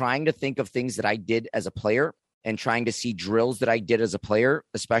much trying to think of things that I did as a player and trying to see drills that I did as a player,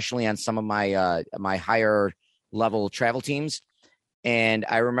 especially on some of my my higher level travel teams. And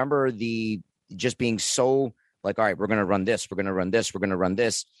I remember just being so like, all right, we're going to run this. We're going to run this. We're going to run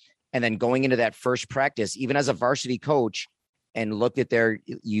this. And then going into that first practice, even as a varsity coach, and looked at all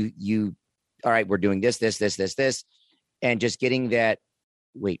right, we're doing this. And just getting that,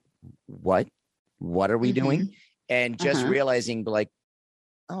 wait, what are we doing? And just realizing like,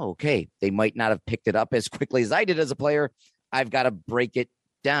 oh, okay, they might not have picked it up as quickly as I did as a player. I've got to break it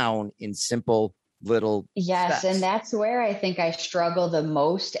down in simple little steps. And that's where I think I struggle the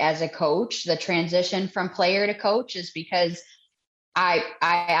most as a coach. The transition from player to coach is because I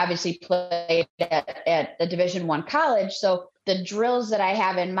obviously played at the Division I college. So the drills that I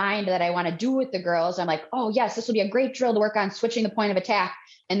have in mind that I want to do with the girls, I'm like, oh yes, this will be a great drill to work on switching the point of attack.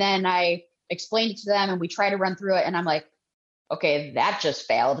 And then I explain it to them and we try to run through it. And I'm like, okay, that just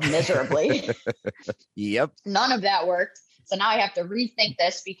failed miserably. Yep. None of that worked. So now I have to rethink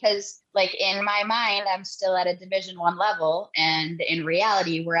this because like in my mind, I'm still at a Division I level. And in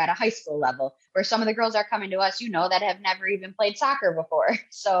reality, we're at a high school level where some of the girls are coming to us, that have never even played soccer before.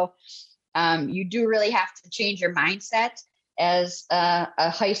 So you do really have to change your mindset as a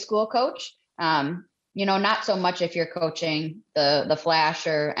high school coach. Not so much if you're coaching the Flash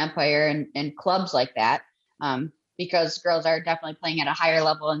or Empire and clubs like that, because girls are definitely playing at a higher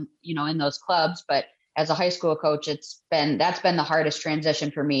level and, in those clubs. But as a high school coach, that's been the hardest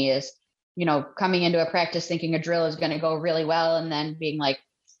transition for me is, coming into a practice thinking a drill is going to go really well. And then being like,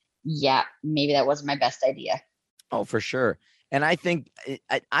 yeah, maybe that wasn't my best idea. Oh, for sure. And I think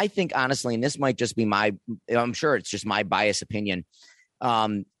honestly, and this might just be I'm sure it's just my biased opinion.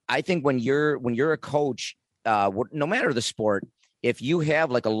 I think when you're a coach, no matter the sport, if you have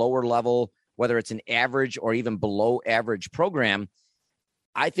like a lower level, whether it's an average or even below average program,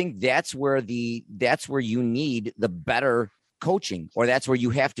 I think that's where you need the better coaching, or that's where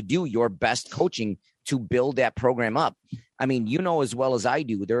you have to do your best coaching to build that program up. I mean, as well as I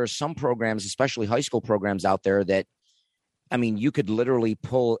do, there are some programs, especially high school programs out there that, I mean, you could literally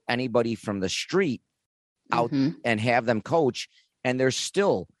pull anybody from the street out and have them coach, and they're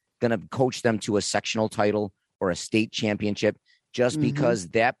still going to coach them to a sectional title or a state championship just because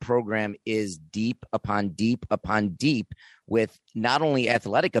that program is deep upon deep upon deep with not only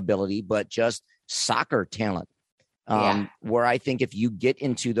athletic ability, but just soccer talent. Where I think if you get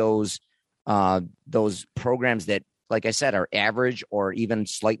into those programs that, like I said, are average or even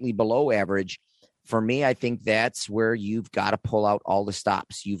slightly below average, for me, I think that's where you've got to pull out all the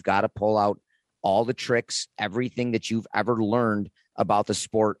stops. You've got to pull out all the tricks, everything that you've ever learned about the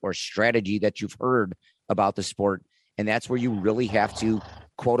sport or strategy that you've heard about the sport. And that's where you really have to,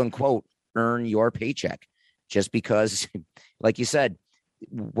 quote unquote, earn your paycheck. Just because, like you said,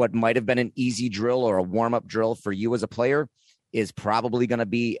 what might have been an easy drill or a warm-up drill for you as a player is probably going to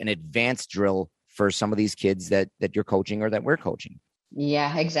be an advanced drill for some of these kids that you're coaching or that we're coaching.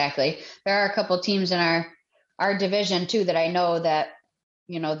 Yeah, exactly. There are a couple of teams in our division too that I know that,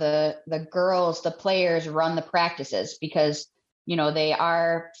 the girls, the players run the practices because, they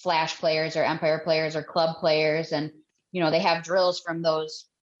are Flash players or Empire players or club players. And, they have drills from those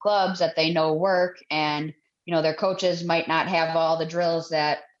clubs that they know work. And, their coaches might not have all the drills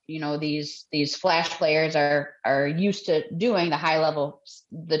that, these Flash players are used to doing,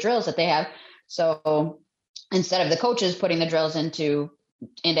 the drills that they have. So instead of the coaches putting the drills into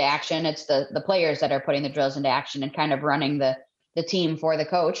action, it's the players that are putting the drills into action and kind of running the team for the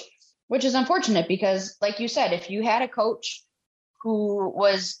coach, which is unfortunate because, like you said, if you had a coach who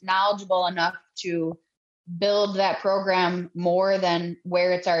was knowledgeable enough to build that program more than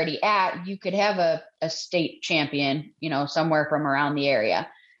where it's already at, you could have a state champion, somewhere from around the area.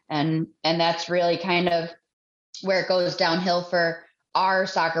 And that's really kind of where it goes downhill for our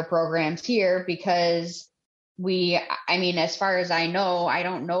soccer programs here, because as far as I know, I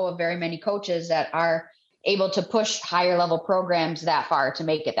don't know of very many coaches that are able to push higher level programs that far to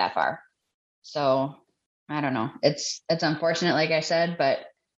make it that far. So I don't know. It's unfortunate, like I said, but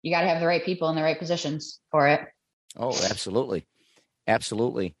you got to have the right people in the right positions for it. Oh, absolutely.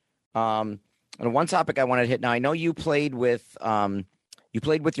 Absolutely. And one topic I wanted to hit now, I know you played with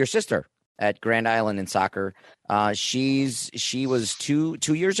your sister at Grand Island in soccer. She was two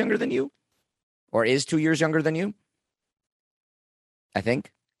years younger than you, or is 2 years younger than you, I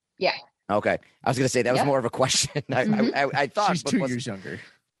think. Yeah. Okay. I was going to say that was more of a question. I thought she's 2 years younger.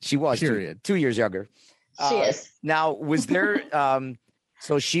 She was period. 2 years younger. She is. Now, was there,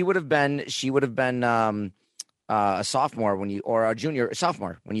 so she would have been a sophomore or a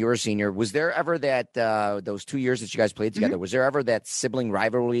sophomore when you were a senior. Was there ever that those 2 years that you guys played together? Was there ever that sibling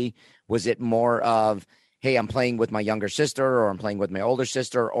rivalry? Was it more of, hey, I'm playing with my younger sister, or I'm playing with my older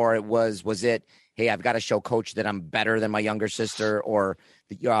sister, or was it, hey, I've got to show coach that I'm better than my younger sister, or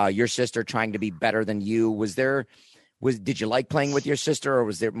your sister trying to be better than you? Did you like playing with your sister, or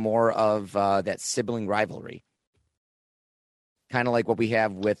was there more of that sibling rivalry? Kind of like what we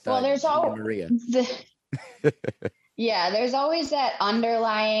have with there's Maria. There's always that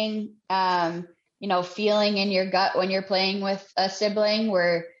underlying, feeling in your gut when you're playing with a sibling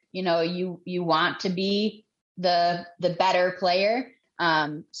where, you want to be the better player.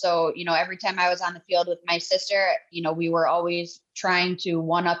 So, every time I was on the field with my sister, we were always trying to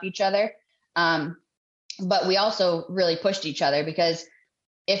one up each other. But we also really pushed each other, because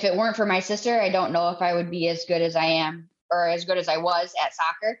if it weren't for my sister, I don't know if I would be as good as I am, or as good as I was at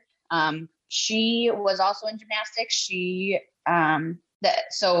soccer. She was also in gymnastics.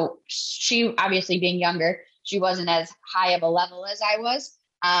 So she, obviously being younger, she wasn't as high of a level as I was.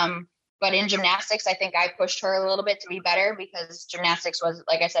 But in gymnastics, I think I pushed her a little bit to be better, because gymnastics was,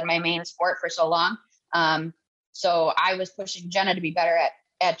 like I said, my main sport for so long. So I was pushing Jenna to be better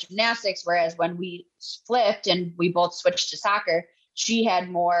at gymnastics, whereas when we flipped and we both switched to soccer, she had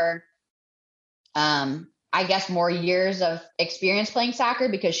more, more years of experience playing soccer,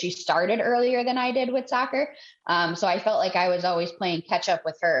 because she started earlier than I did with soccer. So I felt like I was always playing catch up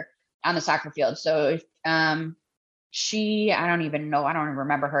with her on the soccer field. So I don't even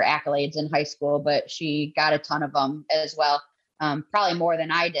remember her accolades in high school, but she got a ton of them as well. Probably more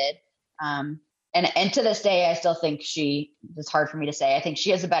than I did. And to this day, I still think it's hard for me to say, I think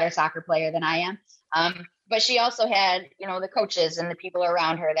she is a better soccer player than I am. But she also had, the coaches and the people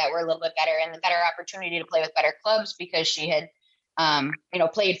around her that were a little bit better, and the better opportunity to play with better clubs, because she had,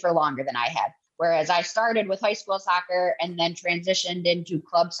 played for longer than I had. Whereas I started with high school soccer and then transitioned into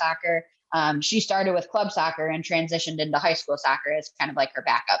club soccer. She started with club soccer and transitioned into high school soccer as kind of like her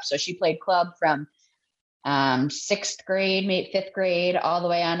backup. So she played club from sixth grade, maybe fifth grade, all the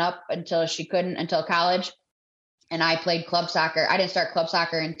way on up until she couldn't, until college. And I played club soccer. I didn't start club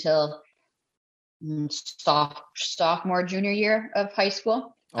soccer until sophomore, junior year of high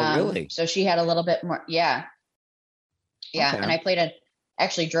school. Oh, really? So she had a little bit more. Yeah. Yeah. Okay. And I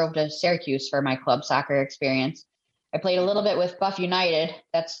actually drove to Syracuse for my club soccer experience. I played a little bit with Buff United.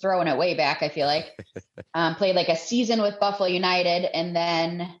 That's throwing it way back, I feel like. Played like a season with Buffalo United, and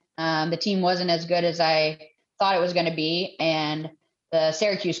then the team wasn't as good as I thought it was going to be. And the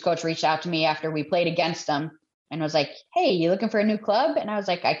Syracuse coach reached out to me after we played against them and was like, "Hey, you looking for a new club?" And I was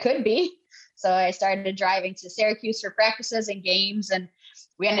like, "I could be." So I started driving to Syracuse for practices and games, and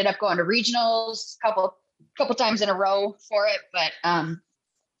we ended up going to regionals a couple times in a row for it. But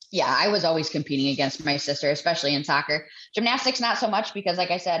I was always competing against my sister, especially in soccer. Gymnastics, not so much, because like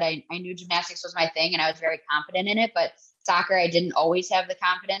I said, I knew gymnastics was my thing and I was very confident in it. But soccer, I didn't always have the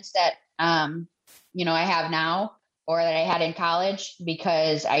confidence that, I have now, or that I had in college,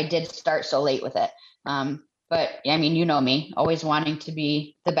 because I did start so late with it. But I mean, you know me, always wanting to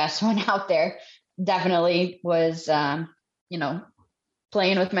be the best one out there. Definitely was,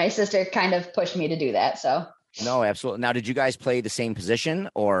 playing with my sister kind of pushed me to do that. So. No, absolutely. Now, did you guys play the same position,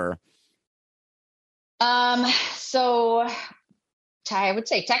 or? So I would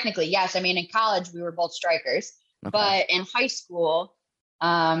say technically, yes. I mean, in college we were both strikers, but in high school,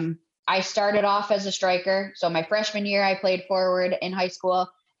 I started off as a striker. So my freshman year, I played forward in high school.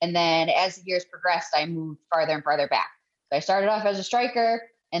 And then as the years progressed, I moved farther and farther back. So I started off as a striker,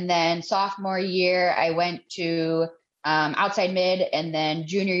 and then sophomore year, I went to outside mid, and then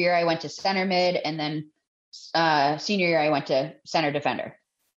junior year, I went to center mid, and then senior year, I went to center defender.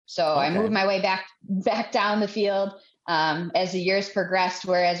 So I moved my way back down the field as the years progressed,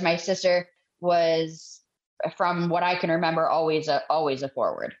 whereas my sister was, from what I can remember, always a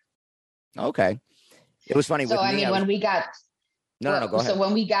forward. Okay. It was funny. So with I me, mean, when we got go ahead. So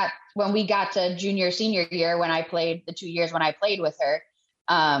when we got to junior, senior year, when I played the 2 years when I played with her,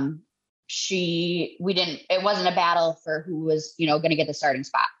 it wasn't a battle for who was, going to get the starting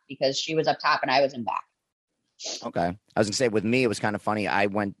spot, because she was up top and I was in back. Okay. I was gonna say, with me, it was kind of funny. I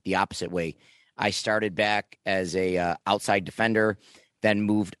went the opposite way. I started back as a outside defender, then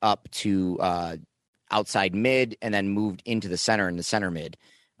moved up to outside mid, and then moved into the center and the center mid.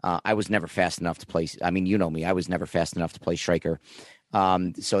 I was never fast enough to play. I mean, you know me. I was never fast enough to play striker.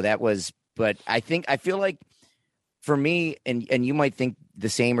 So that was. But I feel like for me, and you might think the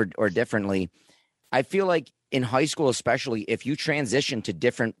same or differently. I feel like in high school, especially, if you transition to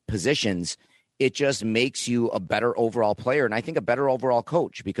different positions, it just makes you a better overall player, and I think a better overall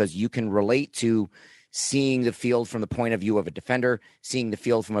coach, because you can relate to seeing the field from the point of view of a defender, seeing the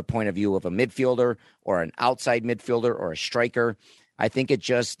field from a point of view of a midfielder or an outside midfielder or a striker. I think it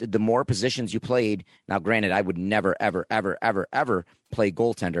just, the more positions you played. Now, granted, I would never, ever, ever, ever, ever play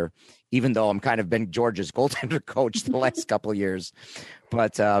goaltender, even though I'm kind of been George's goaltender coach the last couple of years.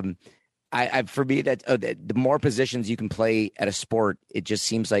 But I for me, that the more positions you can play at a sport, it just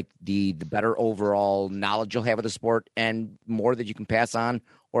seems like the better overall knowledge you'll have of the sport, and more that you can pass on,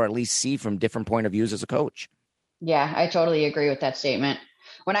 or at least see from different point of views as a coach. Yeah, I totally agree with that statement.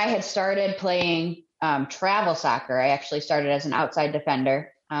 When I had started playing travel soccer, I actually started as an outside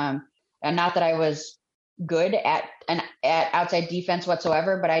defender, and not that I was good at outside defense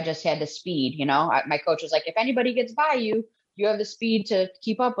whatsoever, but I just had the speed. My coach was like, if anybody gets by you, you have the speed to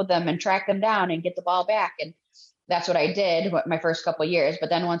keep up with them and track them down and get the ball back. And that's what I did my first couple of years. But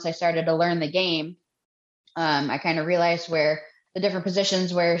then once I started to learn the game, I kind of realized where the different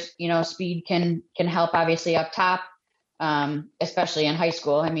positions where, speed can help, obviously up top, especially in high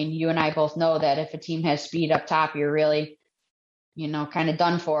school. I mean, you and I both know that if a team has speed up top, you're really, kind of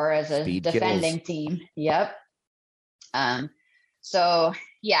done for as a Speed defending kills. team. Yep. So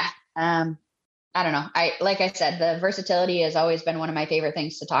yeah. I don't know. Like I said, the versatility has always been one of my favorite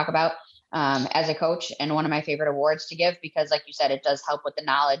things to talk about as a coach, and one of my favorite awards to give, because like you said, it does help with the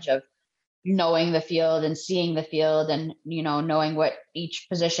knowledge of knowing the field and seeing the field, and, knowing what each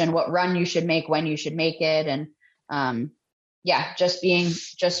position, what run you should make, when you should make it. And just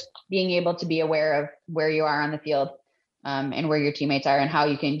being able to be aware of where you are on the field and where your teammates are, and how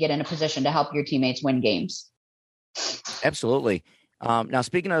you can get in a position to help your teammates win games. Absolutely. Now,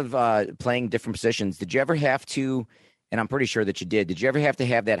 speaking of playing different positions, did you ever have to, and I'm pretty sure that you did you ever have to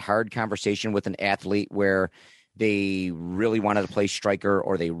have that hard conversation with an athlete where they really wanted to play striker,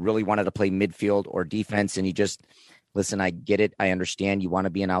 or they really wanted to play midfield or defense, and you just, listen, I get it. I understand you want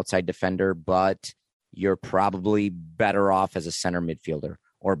to be an outside defender, but you're probably better off as a center midfielder,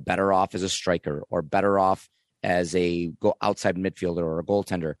 or better off as a striker, or better off as a outside midfielder or a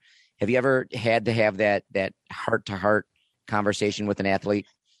goaltender. Have you ever had to have that heart-to-heart conversation with an athlete?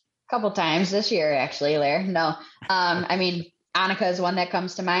 A couple times this year, actually, Lair. No. I mean, Annika is one that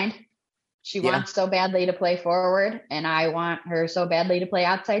comes to mind. She wants so badly to play forward, and I want her so badly to play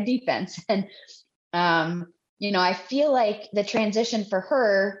outside defense. And, I feel like the transition for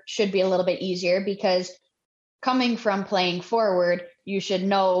her should be a little bit easier, because coming from playing forward, you should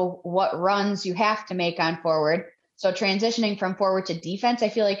know what runs you have to make on forward. So transitioning from forward to defense, I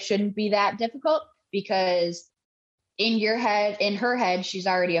feel like shouldn't be that difficult, because in her head, she's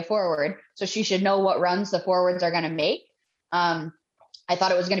already a forward. So she should know what runs the forwards are going to make. I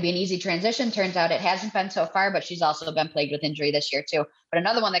thought it was going to be an easy transition. Turns out it hasn't been so far, but she's also been plagued with injury this year too. But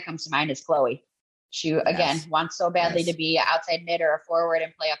another one that comes to mind is Chloe. She, again, wants so badly to be outside mid or a forward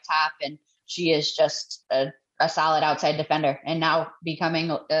and play up top. And she is just a solid outside defender, and now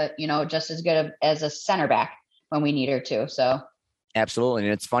becoming, just as good as a center back when we need her to. So. Absolutely.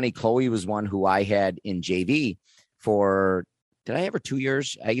 And it's funny, Chloe was one who I had in JV for, did I have her 2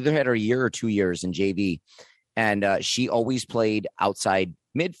 years? I either had her a year or 2 years in JV. And she always played outside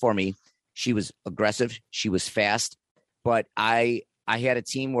mid for me. She was aggressive. She was fast. But I had a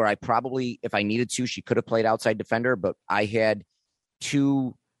team where I probably, if I needed to, she could have played outside defender. But I had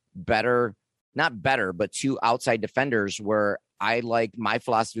two outside defenders where my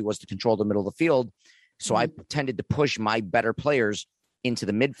philosophy was to control the middle of the field. So I tended to push my better players into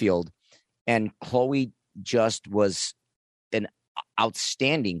the midfield. And Chloe just was an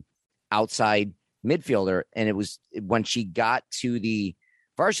outstanding outside midfielder. And it was when she got to the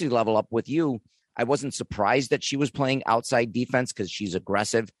varsity level up with you, I wasn't surprised that she was playing outside defense, because she's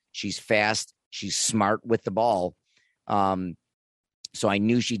aggressive, she's fast, She's smart with the ball. So I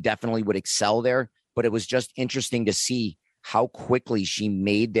knew she definitely would excel there, but it was just interesting to see how quickly she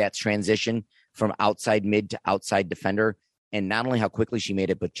made that transition from outside mid to outside defender. And not only how quickly she made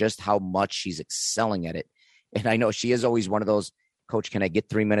it, but just how much she's excelling at it. And I know she is always one of those, Coach, can I get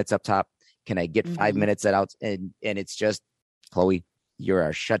 3 minutes up top? Can I get 5 minutes at out? And it's just, Chloe, you're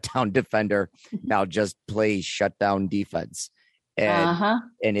our shutdown defender. Now just play shutdown defense. And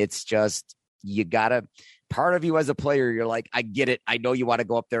it's just, you gotta, part of you as a player, you're like, I get it. I know you want to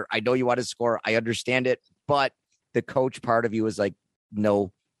go up there. I know you want to score. I understand it. But the coach part of you is like,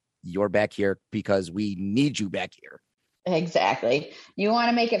 no, you're back here because we need you back here. Exactly. You want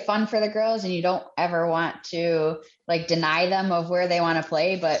to make it fun for the girls, and you don't ever want to like deny them of where they want to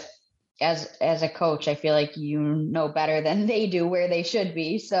play. But as a coach, I feel like you know better than they do where they should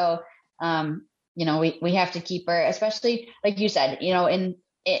be. So, we have to keep her, especially like you said,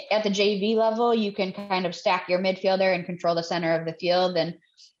 at the JV level, you can kind of stack your midfielder and control the center of the field and,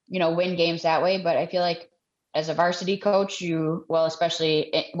 win games that way. But I feel like as a varsity coach,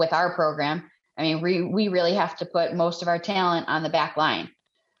 especially with our program, I mean, we really have to put most of our talent on the back line,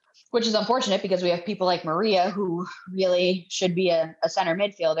 which is unfortunate because we have people like Maria who really should be a center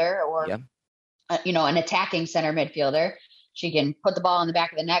midfielder or, an attacking center midfielder. She can put the ball in the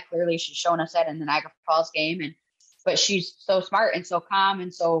back of the net. Clearly, she's shown us that in the Niagara Falls game. But she's so smart and so calm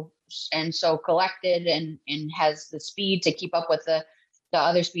and so collected and has the speed to keep up with the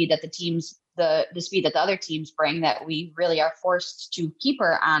other speed that the teams the speed that the other teams bring, that we really are forced to keep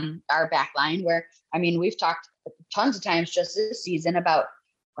her on our back line. Where, I mean, we've talked tons of times just this season about,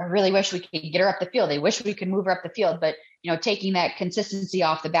 I really wish we could get her up the field. I wish we could move her up the field, but taking that consistency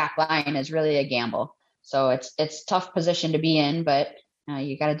off the back line is really a gamble. So it's a tough position to be in, but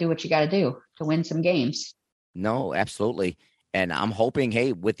you got to do what you got to do to win some games. No, absolutely. And I'm hoping,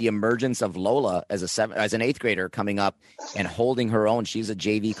 hey, with the emergence of Lola as an eighth grader coming up and holding her own, she's a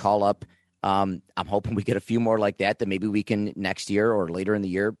JV call up. I'm hoping we get a few more like that maybe we can next year or later in the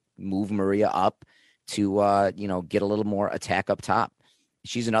year move Maria up to get a little more attack up top.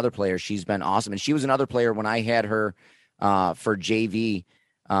 She's another player. She's been awesome, and she was another player when I had her for JV.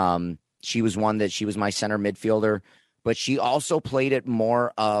 She was my center midfielder, but she also played it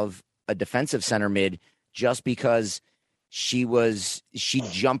more of a defensive center mid, just because she'd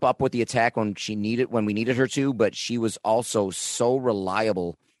jump up with the attack when we needed her to, but she was also so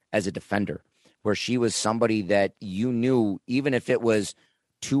reliable as a defender, where she was somebody that you knew, even if it was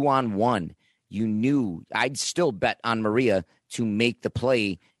 2-on-1, you knew I'd still bet on Maria to make the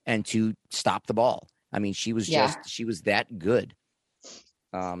play and to stop the ball. I mean, she was she was that good.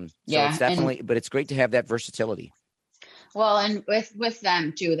 So it's definitely, but it's great to have that versatility. Well, and with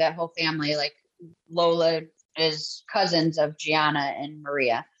them too, that whole family, like Lola is cousins of Gianna and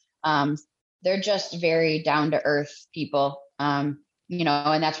Maria. They're just very down to earth people. And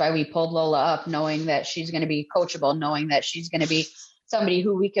that's why we pulled Lola up, knowing that she's going to be coachable, knowing that she's going to be somebody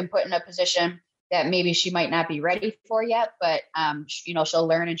who we can put in a position that maybe she might not be ready for yet, but she'll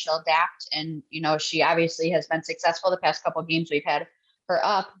learn and she'll adapt. And, she obviously has been successful the past couple of games we've had her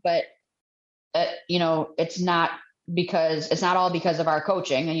up, but it's not all because of our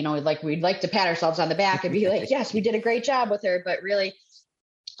coaching. And, we'd like to pat ourselves on the back and be like, yes, we did a great job with her, but really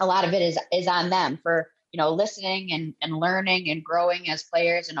a lot of it is on them for, listening and learning and growing as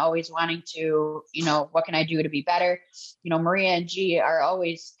players and always wanting to, what can I do to be better? Maria and G are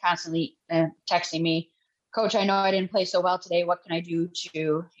always constantly texting me, Coach, I know I didn't play so well today. What can I do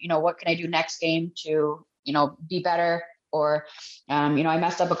to, what can I do next game to, be better? Or, I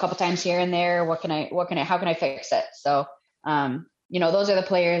messed up a couple times here and there. How can I fix it? So, those are the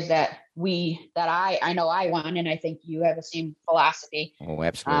players that I know I want. And I think you have the same philosophy. Oh,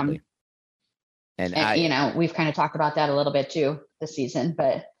 absolutely. And we've kind of talked about that a little bit too this season,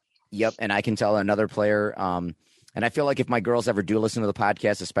 but. Yep. And I can tell another player, and I feel like if my girls ever do listen to the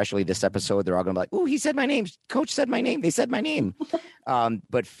podcast, especially this episode, they're all going to be like, oh, he said my name. Coach said my name. They said my name.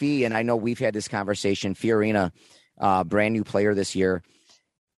 But Fee, and I know we've had this conversation, Fiorina, brand new player this year,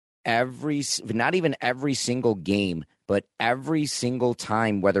 not even every single game, but every single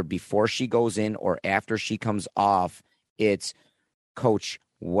time, whether before she goes in or after she comes off, it's Coach,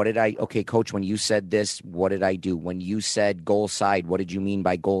 Coach, when you said this, what did I do? When you said goal side, what did you mean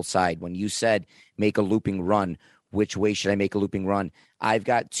by goal side? When you said make a looping run, which way should I make a looping run? I've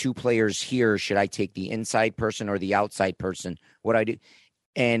got two players here. Should I take the inside person or the outside person? What I do?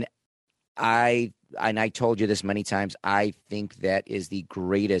 And I told you this many times, I think that is the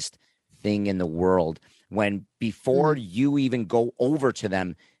greatest thing in the world. When before you even go over to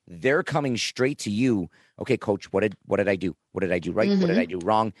them, they're coming straight to you. Okay, coach, what did I do? What did I do right? What did I do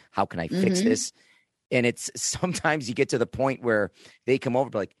wrong? How can I fix this? And it's sometimes you get to the point where they come over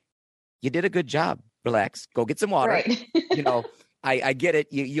like, you did a good job. Relax, go get some water. Right. You know, I get it.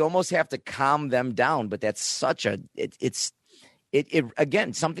 You almost have to calm them down, but that's such a, it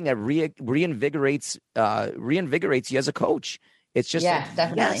again, something that reinvigorates you as a coach. It's just,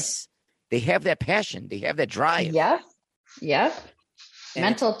 definitely. Yes, they have that passion. They have that drive. Yep.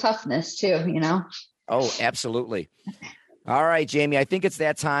 Mental toughness too, you know? Oh, absolutely. All right, Jamie, I think it's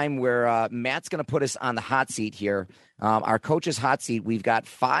that time where Matt's going to put us on the hot seat here. Our coach's hot seat. We've got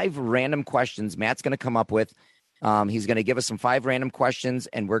 5 random questions Matt's going to come up with. He's going to give us some 5 random questions,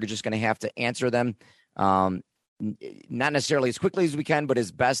 and we're just going to have to answer them. Not necessarily as quickly as we can, but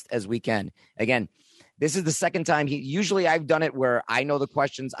as best as we can. Again, this is the second time usually I've done it where I know the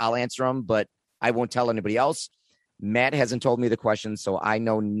questions, I'll answer them, but I won't tell anybody else. Matt hasn't told me the questions, so I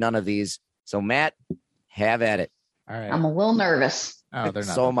know none of these. So Matt, have at it. All right. I'm a little nervous. Oh, they're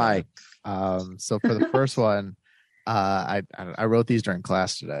not. So am I. So for the first one, I wrote these during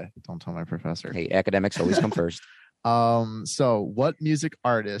class today. Don't tell my professor. Hey, academics always come first. So what music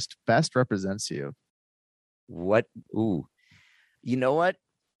artist best represents you? What? Ooh, you know what?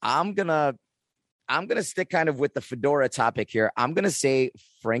 I'm gonna stick kind of with the fedora topic here. I'm gonna say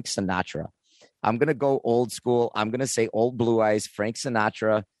Frank Sinatra. I'm gonna go old school. I'm gonna say Old Blue Eyes. Frank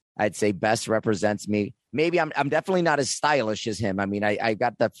Sinatra. I'd say best represents me. Maybe I'm definitely not as stylish as him. I mean, I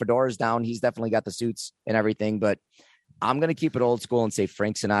got the fedoras down. He's definitely got the suits and everything, but I'm going to keep it old school and say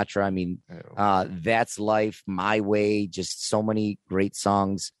Frank Sinatra. I mean, That's Life, My Way, just so many great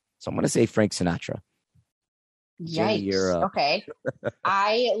songs. So I'm going to say Frank Sinatra. Yikes. Okay.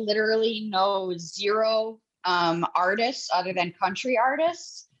 I literally know 0 artists other than country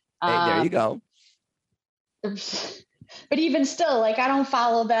artists. Hey, there you go. But even still, like, I don't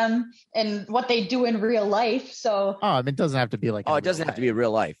follow them and what they do in real life. So, I mean, it doesn't have to be like. It doesn't have to be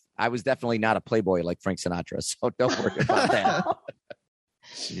real life. I was definitely not a playboy like Frank Sinatra, so don't worry about that.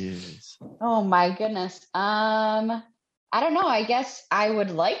 Jeez. Oh my goodness. I don't know. I guess I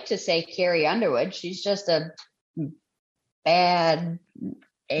would like to say Carrie Underwood. She's just a bad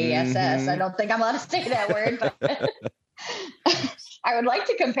ASS. I don't think I'm allowed to say that word, but I would like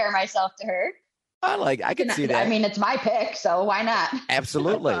to compare myself to her. I can see that. I mean, it's my pick, so why not?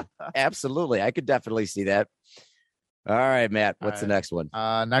 Absolutely. I could definitely see that. All right, Matt, what's the next one?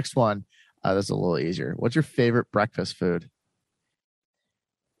 Next one. This is a little easier. What's your favorite breakfast food?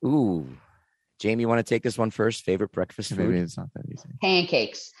 Ooh, Jamie, you want to take this one first? Favorite breakfast food? Maybe it's not that easy.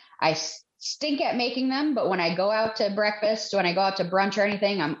 Pancakes. I stink at making them, but when I go out to breakfast, when I go out to brunch or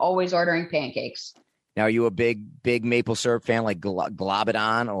anything, I'm always ordering pancakes. Now, are you a big maple syrup fan, like glob it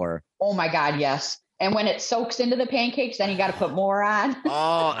on, or? Oh my God, yes. And when it soaks into the pancakes, then you got to put more on.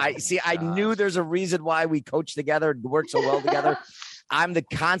 Oh, I see. I knew there's a reason why we coach together, work so well together. I'm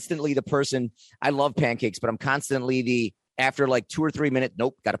constantly the person. I love pancakes, but I'm constantly after like 2 or 3 minutes.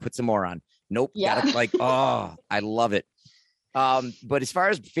 Nope, got to put some more on. Nope, yeah. I love it. But as far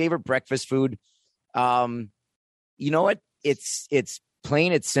as favorite breakfast food, you know what? It's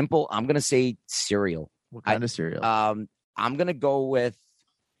plain. It's simple. I'm gonna say cereal. What kind of cereal? I'm gonna go with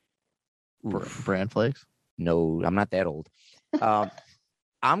Bran Flakes. No, I'm not that old. I'm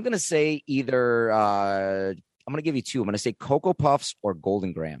gonna say either. I'm gonna give you 2. I'm gonna say Cocoa Puffs or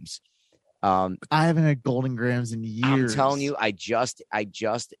Golden Grams. I haven't had Golden Grams in years. I'm telling you, I did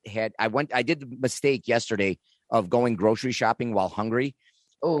the mistake yesterday of going grocery shopping while hungry.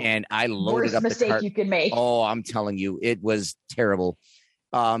 Oh, and I loaded up the mistake cart. You could make. Oh, I'm telling you, it was terrible.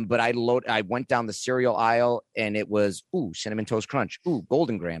 But I went down the cereal aisle and it was, Cinnamon Toast Crunch.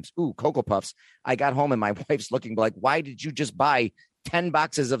 Golden Grams. Cocoa Puffs. I got home and my wife's looking like, why did you just buy 10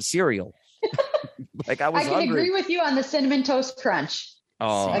 boxes of cereal? I can hungry. Agree with you on the Cinnamon Toast Crunch.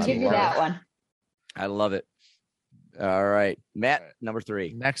 Oh, I'll give you that one. I love it. All right. Matt, number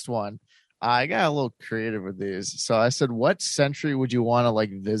 3. Next one. I got a little creative with these. So I said, what century would you want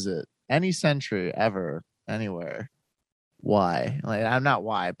to visit? Any century ever, anywhere. Why? I'm not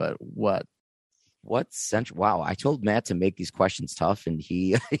why, but what? What century? Wow. I told Matt to make these questions tough and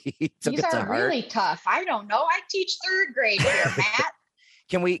he took it to heart. These are really tough. I don't know. I teach 3rd grade here, Matt.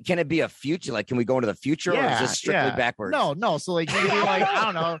 Can it be a future? Can we go into the future or is this strictly backwards? No. So you could be I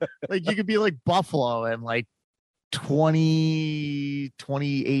don't know, you could be Buffalo and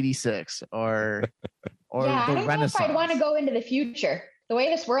 2086 or I don't know if I'd want to go into the future. The way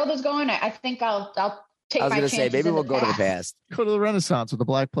this world is going, I think I'll take I was my going to say, chances maybe in we'll go to the past. past. Go to the Renaissance with the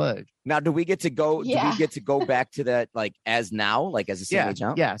Black Plague. Now, do we get to go? Yeah. Do we get to go back to that, like as now, like as a same age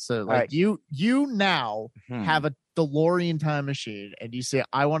now? Yeah. So like right. you now Hmm. have a DeLorean time machine, and you say,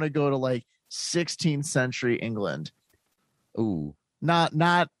 I want to go to like 16th century England. Ooh. Not.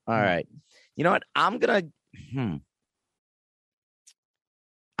 All right. You know what? I'm gonna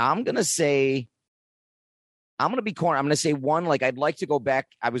say. I'm going to be corny. I'm going to say one, like I'd like to go back.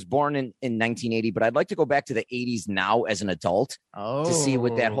 I was born in 1980, but I'd like to go back to the 80s now as an adult to see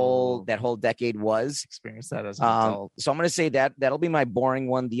what that whole decade was. Experience that as an adult. So I'm going to say that'll be my boring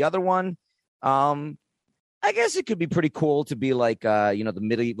one. The other one, I guess it could be pretty cool to be like, the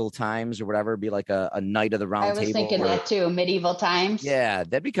medieval times or whatever, be like a knight of the round table. I was thinking that too, medieval times. Yeah,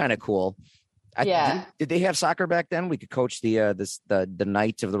 that'd be kind of cool. Did they have soccer back then? We could coach the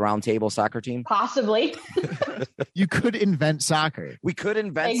Knights of the Round Table soccer team. Possibly. You could invent soccer. We could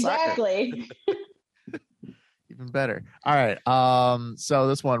invent soccer. Exactly. Even better. All right. So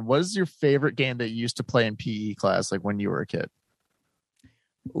this one, what is your favorite game that you used to play in PE class, like when you were a kid?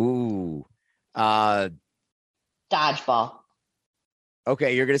 Ooh. Dodgeball.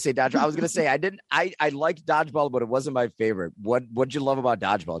 Okay, you're gonna say dodgeball. I was gonna say I liked dodgeball, but it wasn't my favorite. What'd you love about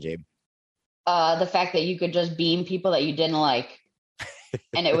dodgeball, Jabe? The fact that you could just beam people that you didn't like,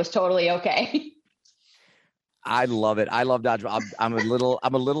 and it was totally okay. I love it. I love dodgeball. I'm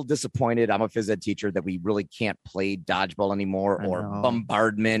a little disappointed. I'm a phys ed teacher that we really can't play dodgeball anymore, or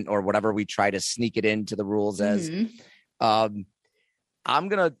bombardment, or whatever we try to sneak it into the rules as. Mhm.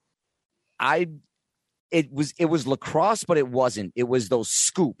 It was lacrosse, but it wasn't. It was those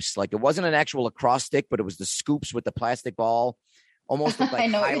scoops. Like it wasn't an actual lacrosse stick, but it was the scoops with the plastic ball. Almost looked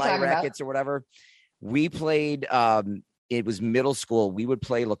like highlight rackets or whatever. We played, it was middle school. We would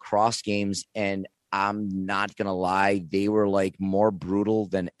play lacrosse games, and I'm not going to lie, they were like more brutal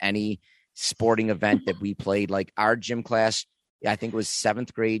than any sporting event that we played. Like our gym class, I think it was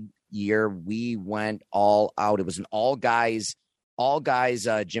 7th grade year, we went all out. It was an all guys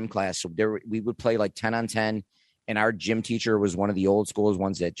gym class. So we would play like 10 on 10. And our gym teacher was one of the old school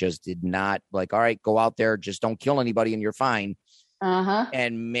ones that just did not like, all right, go out there, just don't kill anybody and you're fine. Uh-huh.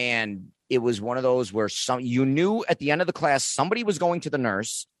 And man, it was one of those where you knew at the end of the class, somebody was going to the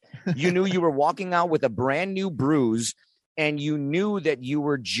nurse. You knew you were walking out with a brand new bruise, and you knew that you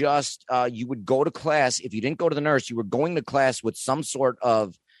were just, you would go to class. If you didn't go to the nurse, you were going to class with some sort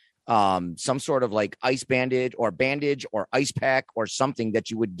of like ice bandage or ice pack or something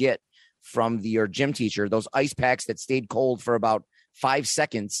that you would get from your gym teacher. Those ice packs that stayed cold for about 5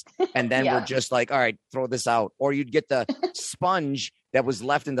 seconds and then we're just like, all right, throw this out. Or you'd get the sponge that was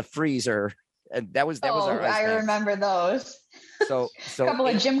left in the freezer. And that was our ice I remember those. So a couple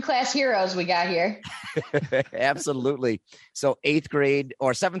of gym class heroes we got here. Absolutely. So 8th grade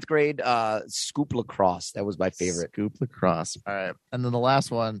or 7th grade, scoop lacrosse. That was my favorite. Scoop lacrosse. All right. And then the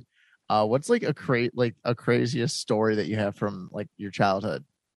last one, what's like a craziest story that you have from like your childhood?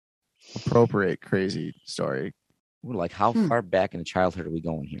 Appropriate crazy story. Ooh, like how far back in childhood are we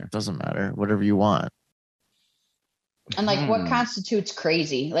going here? Doesn't matter. Whatever you want. And like what constitutes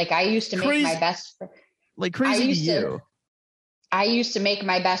crazy? Like I used to make my best like crazy to you. I used to make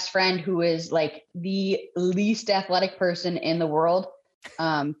my best friend, who is like the least athletic person in the world,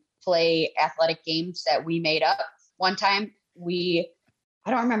 play athletic games that we made up. One time I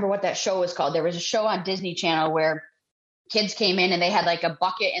don't remember what that show was called. There was a show on Disney Channel where kids came in and they had like a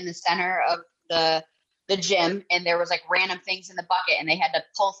bucket in the center of the gym, and there was like random things in the bucket, and they had to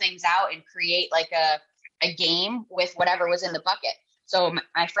pull things out and create like a game with whatever was in the bucket. So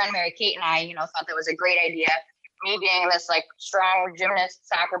my friend Mary Kate and I, thought that was a great idea. Me being this like strong gymnast,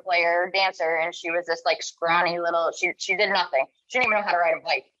 soccer player, dancer, and she was this like scrawny little, she did nothing. She didn't even know how to ride a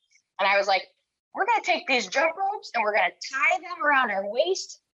bike. And I was like, we're going to take these jump ropes and we're going to tie them around our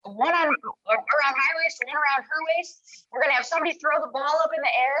waist, one around my waist, one around her waist. We're going to have somebody throw the ball up in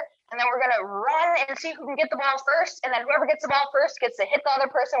the air, and then we're going to run and see who can get the ball first. And then whoever gets the ball first gets to hit the other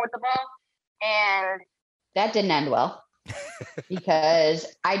person with the ball. And that didn't end well because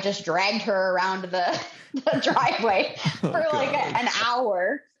I just dragged her around the driveway for an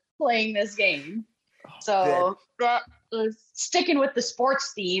hour playing this game. So that was sticking with the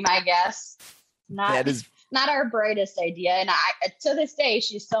sports theme, I guess. Not our brightest idea. And to this day,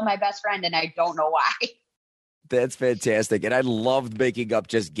 she's still my best friend, and I don't know why. That's fantastic. And I loved making up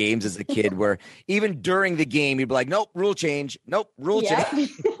just games as a kid where even during the game, you'd be like, nope, rule change. Nope, rule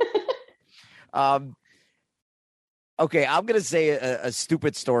change. Okay, I'm going to say a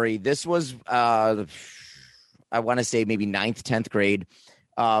stupid story. This was, I want to say maybe 9th, 10th grade.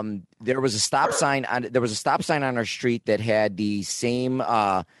 There was a stop sign on our street that had the same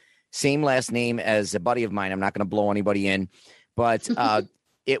same last name as a buddy of mine. I'm not going to blow anybody in, but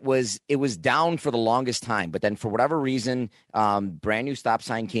it was down for the longest time. But then for whatever reason, brand new stop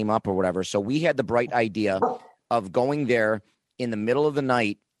sign came up or whatever. So we had the bright idea of going there in the middle of the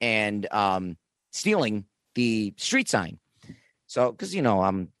night and stealing the street sign. So, because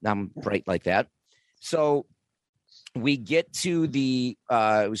I'm bright like that. So we get to the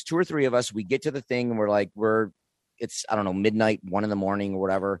it was 2 or 3 of us. We get to the thing and it's I don't know, midnight, 1 a.m. or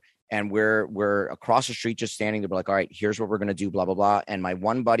whatever. And we're across the street just standing there. We're like, all right, here's what we're going to do, blah, blah, blah. And my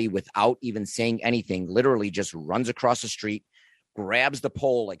one buddy, without even saying anything, literally just runs across the street, grabs the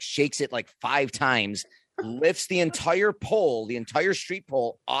pole, like shakes it like 5 times, lifts the entire pole, the entire street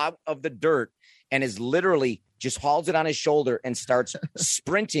pole out of the dirt, and is literally just hauls it on his shoulder and starts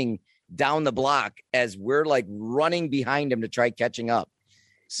sprinting down the block as we're like running behind him to try catching up.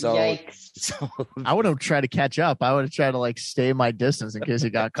 So I would have tried to catch up. I would have tried to like stay my distance in case he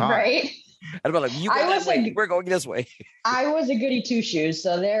got caught. Right. I'd be like, you go that way. We're going this way. I was a goody two shoes,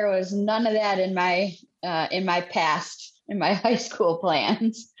 so there was none of that in my past, in my high school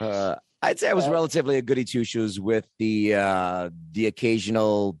plans. I'd say I was relatively a goody two shoes with the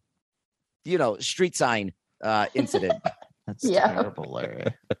occasional, street sign incident. That's terrible,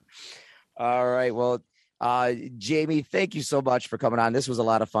 Larry. All right. Well, Jamie, thank you so much for coming on. This was a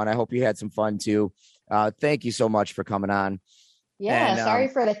lot of fun. I hope you had some fun too. Thank you so much for coming on. Yeah. Sorry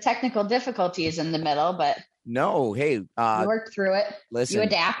for the technical difficulties in the middle, but no, hey, you work through it. Listen, you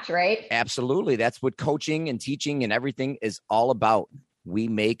adapt, right? Absolutely. That's what coaching and teaching and everything is all about. We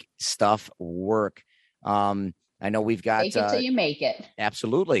make stuff work. I know we've got fake it till you make it.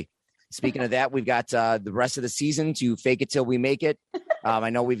 Absolutely. Speaking of that, we've got the rest of the season to fake it till we make it.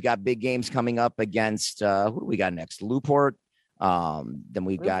 I know we've got big games coming up against who do we got next? Newport. Then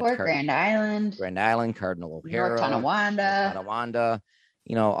we've got Grand Island, Cardinal O'Hara, North Tonawanda.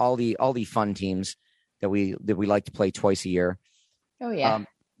 All the fun teams that we like to play twice a year. Oh yeah.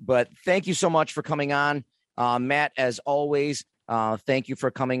 But thank you so much for coming on, Matt. As always, thank you for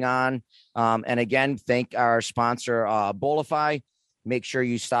coming on. And again, thank our sponsor, Bolify. Make sure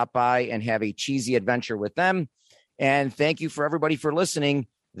you stop by and have a cheesy adventure with them. And thank you for everybody for listening.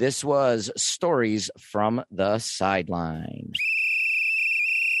 This was Stories from the Sideline.